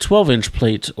 a 12-inch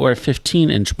plate, or a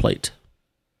 15-inch plate?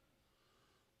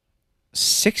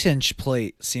 6-inch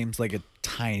plate seems like a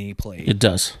tiny plate. It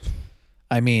does.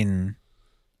 I mean,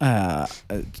 a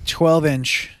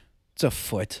 12-inch, it's a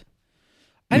foot.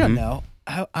 I don't know.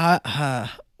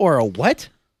 Or a what?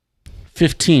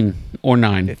 15 or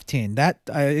 9. 15. That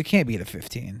it can't be the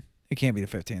 15. It can't be the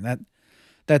 15.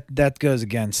 That goes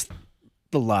against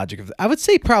the logic of. I would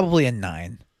say probably a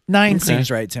 9. 9 seems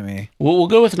right to me. Well, we'll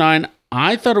go with 9.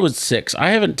 I thought it was 6. I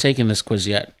haven't taken this quiz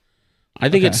yet. I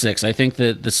think it's 6. I think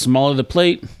that the smaller the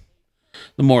plate,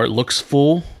 the more it looks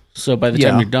full. So by the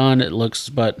time you're done, it looks,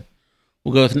 but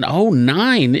we'll go with,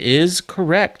 9 is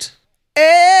correct.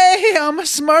 Hey, I'm a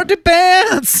smarty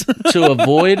pants. To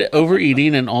avoid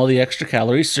overeating and all the extra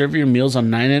calories, serve your meals on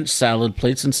 9-inch salad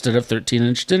plates instead of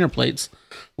 13-inch dinner plates.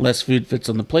 Less food fits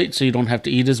on the plate, so you don't have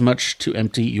to eat as much to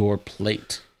empty your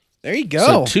plate. There you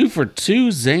go. So 2 for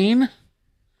 2, Zane.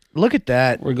 Look at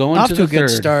that. We're going off to to the a good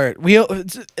third.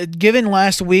 start. Given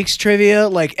last week's trivia,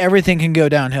 like everything can go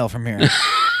downhill from here.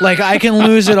 Like I can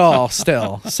lose it all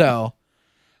still. So,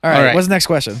 all right. What's the next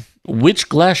question? Which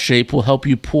glass shape will help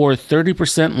you pour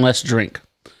 30% less drink?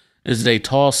 Is it a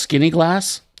tall, skinny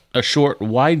glass, a short,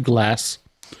 wide glass,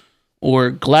 or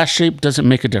glass shape doesn't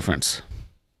make a difference?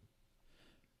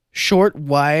 Short,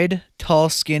 wide, tall,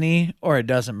 skinny, or it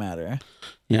doesn't matter?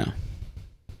 Yeah.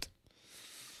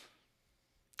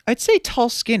 I'd say tall,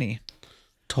 skinny.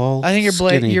 Tall, I think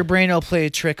skinny. your brain will play a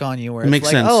trick on you where it's Makes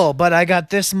like, sense. oh, but I got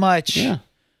this much. Yeah.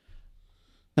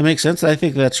 That makes sense. I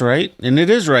think that's right. And it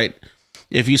is right.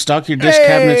 If you stock your dish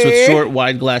cabinets with short,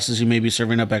 wide glasses, you may be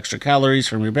serving up extra calories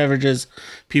from your beverages.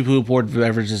 People who poured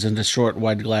beverages into short,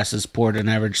 wide glasses poured an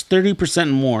average 30%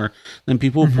 more than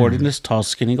people who poured into tall,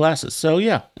 skinny glasses. So,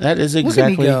 yeah, that is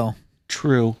exactly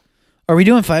true. Are we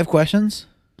doing 5 questions?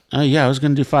 Yeah, I was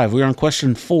going to do 5. We were on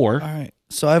question 4. All right.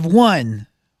 So I've won.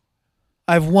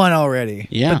 I've won already.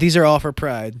 Yeah. But these are all for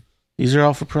pride. These are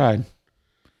all for pride.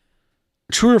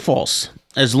 True or false?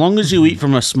 As long as you eat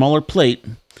from a smaller plate,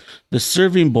 the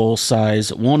serving bowl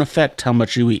size won't affect how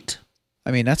much you eat.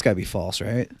 I mean, that's got to be false,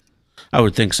 right? I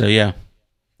would think so, yeah.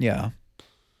 Yeah.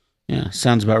 Yeah,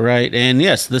 sounds about right. And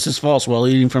yes, this is false. While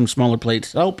eating from smaller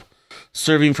plates help,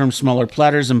 serving from smaller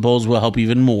platters and bowls will help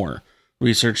even more.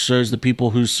 Research shows that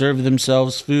people who serve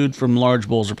themselves food from large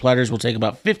bowls or platters will take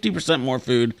about 50% more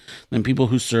food than people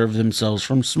who serve themselves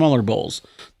from smaller bowls.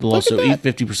 They'll also eat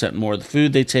 50% more of the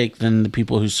food they take than the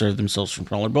people who serve themselves from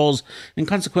smaller bowls, and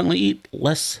consequently eat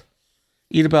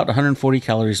about 140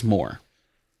 calories more.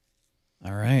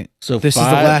 All right. So this is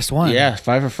the last one. Yeah,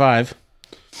 5 for 5.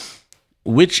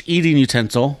 Which eating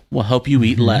utensil will help you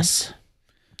eat less?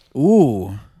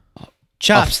 Ooh.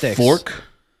 Chopsticks. A fork,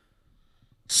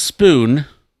 spoon,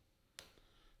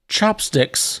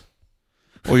 chopsticks,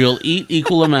 or you'll eat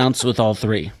equal amounts with all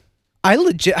 3.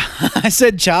 I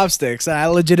said chopsticks, and I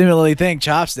legitimately think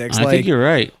chopsticks. I think you're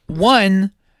right.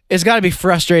 One, it's got to be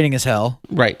frustrating as hell.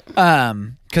 Right.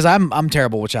 Because I'm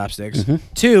terrible with chopsticks.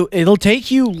 2, it'll take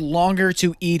you longer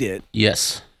to eat it.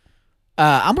 Yes.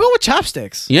 I'm going with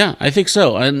chopsticks. Yeah, I think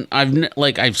so. And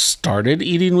I've started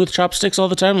eating with chopsticks all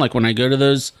the time. Like when I go to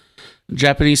those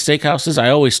Japanese steakhouses, I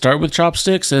always start with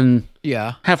chopsticks, and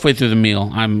halfway through the meal,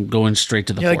 I'm going straight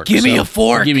to the fork. Like, give me a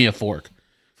fork. Give me a fork.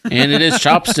 And it is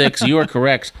chopsticks. You are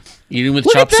correct. Eating with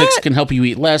chopsticks can help you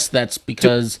eat less. That's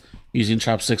because using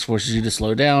chopsticks forces you to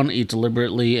slow down, eat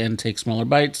deliberately, and take smaller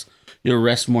bites. You'll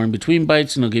rest more in between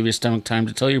bites, and it'll give your stomach time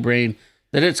to tell your brain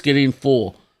that it's getting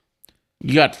full.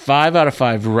 You got 5 out of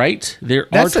 5 right. There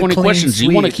are 20 questions. Do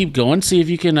you want to keep going? See if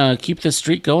you can keep this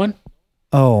streak going?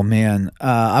 Oh, man.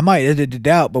 I might edit it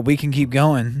out, but we can keep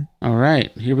going. All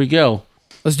right. Here we go.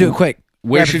 Let's do it quick.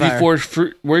 Where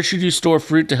should you store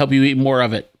fruit to help you eat more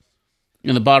of it?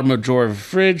 In the bottom of a drawer of a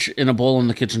fridge, in a bowl on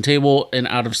the kitchen table, an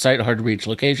out-of-sight, hard-to-reach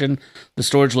location. The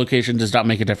storage location does not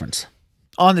make a difference.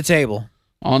 On the table.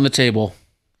 On the table.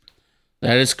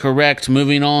 That is correct.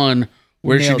 Moving on.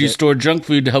 Where should you store junk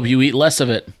food to help you eat less of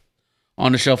it?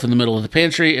 On a shelf in the middle of the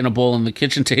pantry, in a bowl on the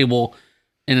kitchen table,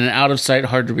 in an out-of-sight,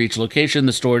 hard-to-reach location.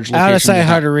 The storage location... Out-of-sight,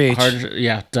 hard-to-reach.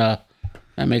 Yeah, duh.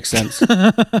 That makes sense.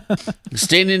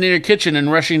 Standing in your kitchen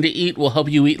and rushing to eat will help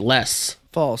you eat less.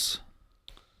 False.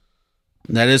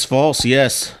 That is false,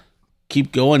 yes.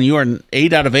 Keep going. You are an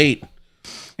 8 out of 8.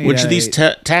 Which of these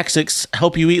tactics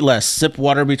help you eat less? Sip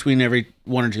water between every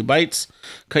 1 or 2 bites.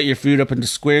 Cut your food up into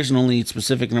squares and only eat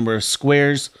specific number of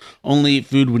squares. Only eat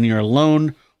food when you're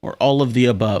alone. Or all of the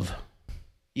above.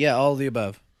 Yeah, all of the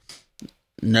above.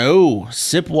 No.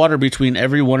 Sip water between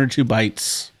every 1 or 2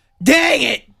 bites. Dang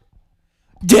it!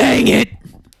 Dang it!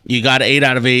 You got 8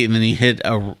 out of 8 and then you hit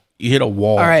a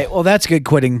wall. All right, well, that's a good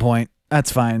quitting point.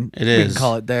 That's fine. It is. We can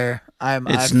call it there.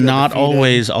 It's not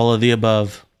always all of the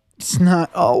above. It's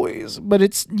not always, but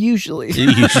it's usually.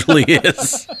 It usually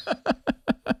is.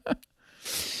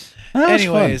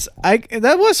 Anyways,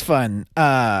 that was fun.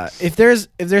 If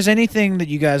there's anything that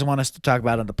you guys want us to talk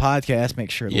about on the podcast,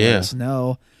 make sure to let us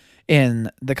know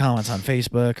in the comments on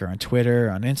Facebook or on Twitter,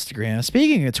 or on Instagram.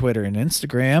 Speaking of Twitter and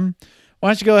Instagram, why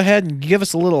don't you go ahead and give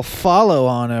us a little follow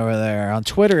on over there. On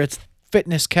Twitter, it's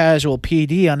Fitness Casual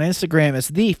PD. On Instagram, it's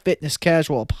the Fitness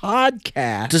Casual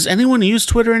Podcast. Does anyone use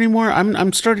Twitter anymore?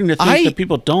 I'm starting to think that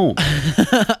people don't.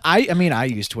 I mean, I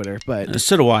use Twitter, but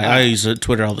So do I. I use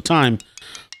Twitter all the time,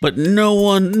 but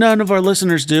none of our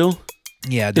listeners do.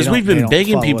 yeah, Because we've been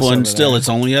begging people, and still it's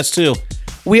only us two.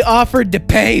 We offered to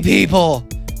pay people,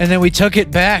 and then we took it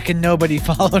back, and nobody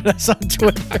followed us on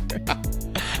Twitter. I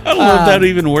don't know if that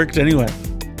even worked anyway.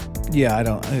 Yeah, I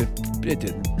don't. It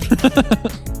didn't.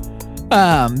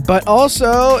 But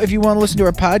also, if you want to listen to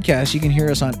our podcast, you can hear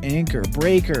us on Anchor,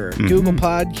 Breaker, Google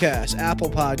Podcasts, Apple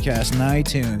Podcasts, and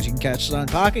iTunes. You can catch us on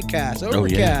Pocket Cast,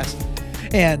 Overcast,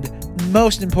 and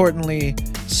most importantly,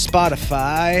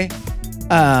 Spotify.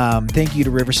 Thank you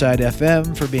to Riverside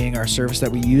FM for being our service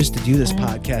that we use to do this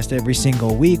podcast every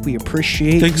single week. We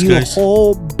appreciate you guys. a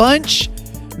whole bunch.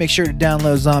 Make sure to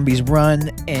download Zombies Run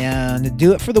and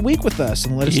do it for the week with us,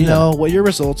 and let us know what your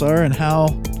results are and how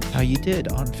you did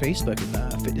on Facebook in the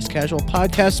Fitness Casual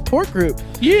Podcast Support Group.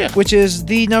 Yeah. Which is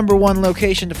the #1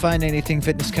 location to find anything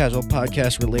Fitness Casual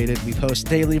Podcast related. We post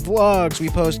daily vlogs. We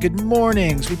post good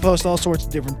mornings. We post all sorts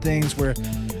of different things. We're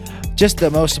just the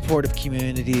most supportive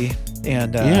community.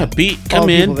 And come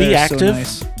in, be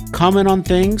active, comment on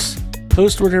things,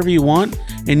 post whatever you want,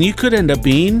 and you could end up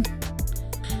being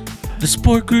the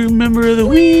Support Group Member of the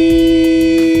Week.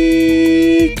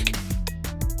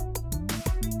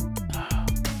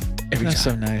 That's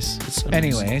so nice. So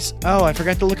Anyways, I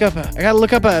forgot to look up. I gotta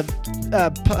look up a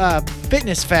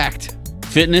fitness fact.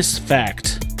 Fitness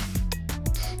fact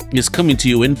is coming to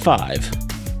you in 5,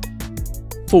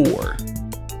 4,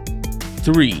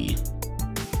 3,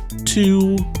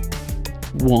 2,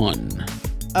 1.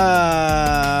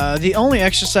 The only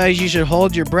exercise you should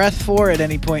hold your breath for at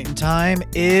any point in time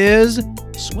is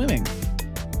swimming.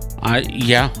 I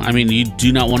mean, you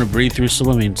do not want to breathe through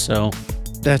swimming, so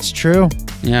That's true.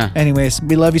 yeah. Anyways,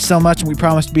 we love you so much, and we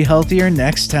promise to be healthier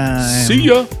next time. See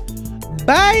ya.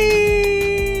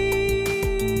 Bye.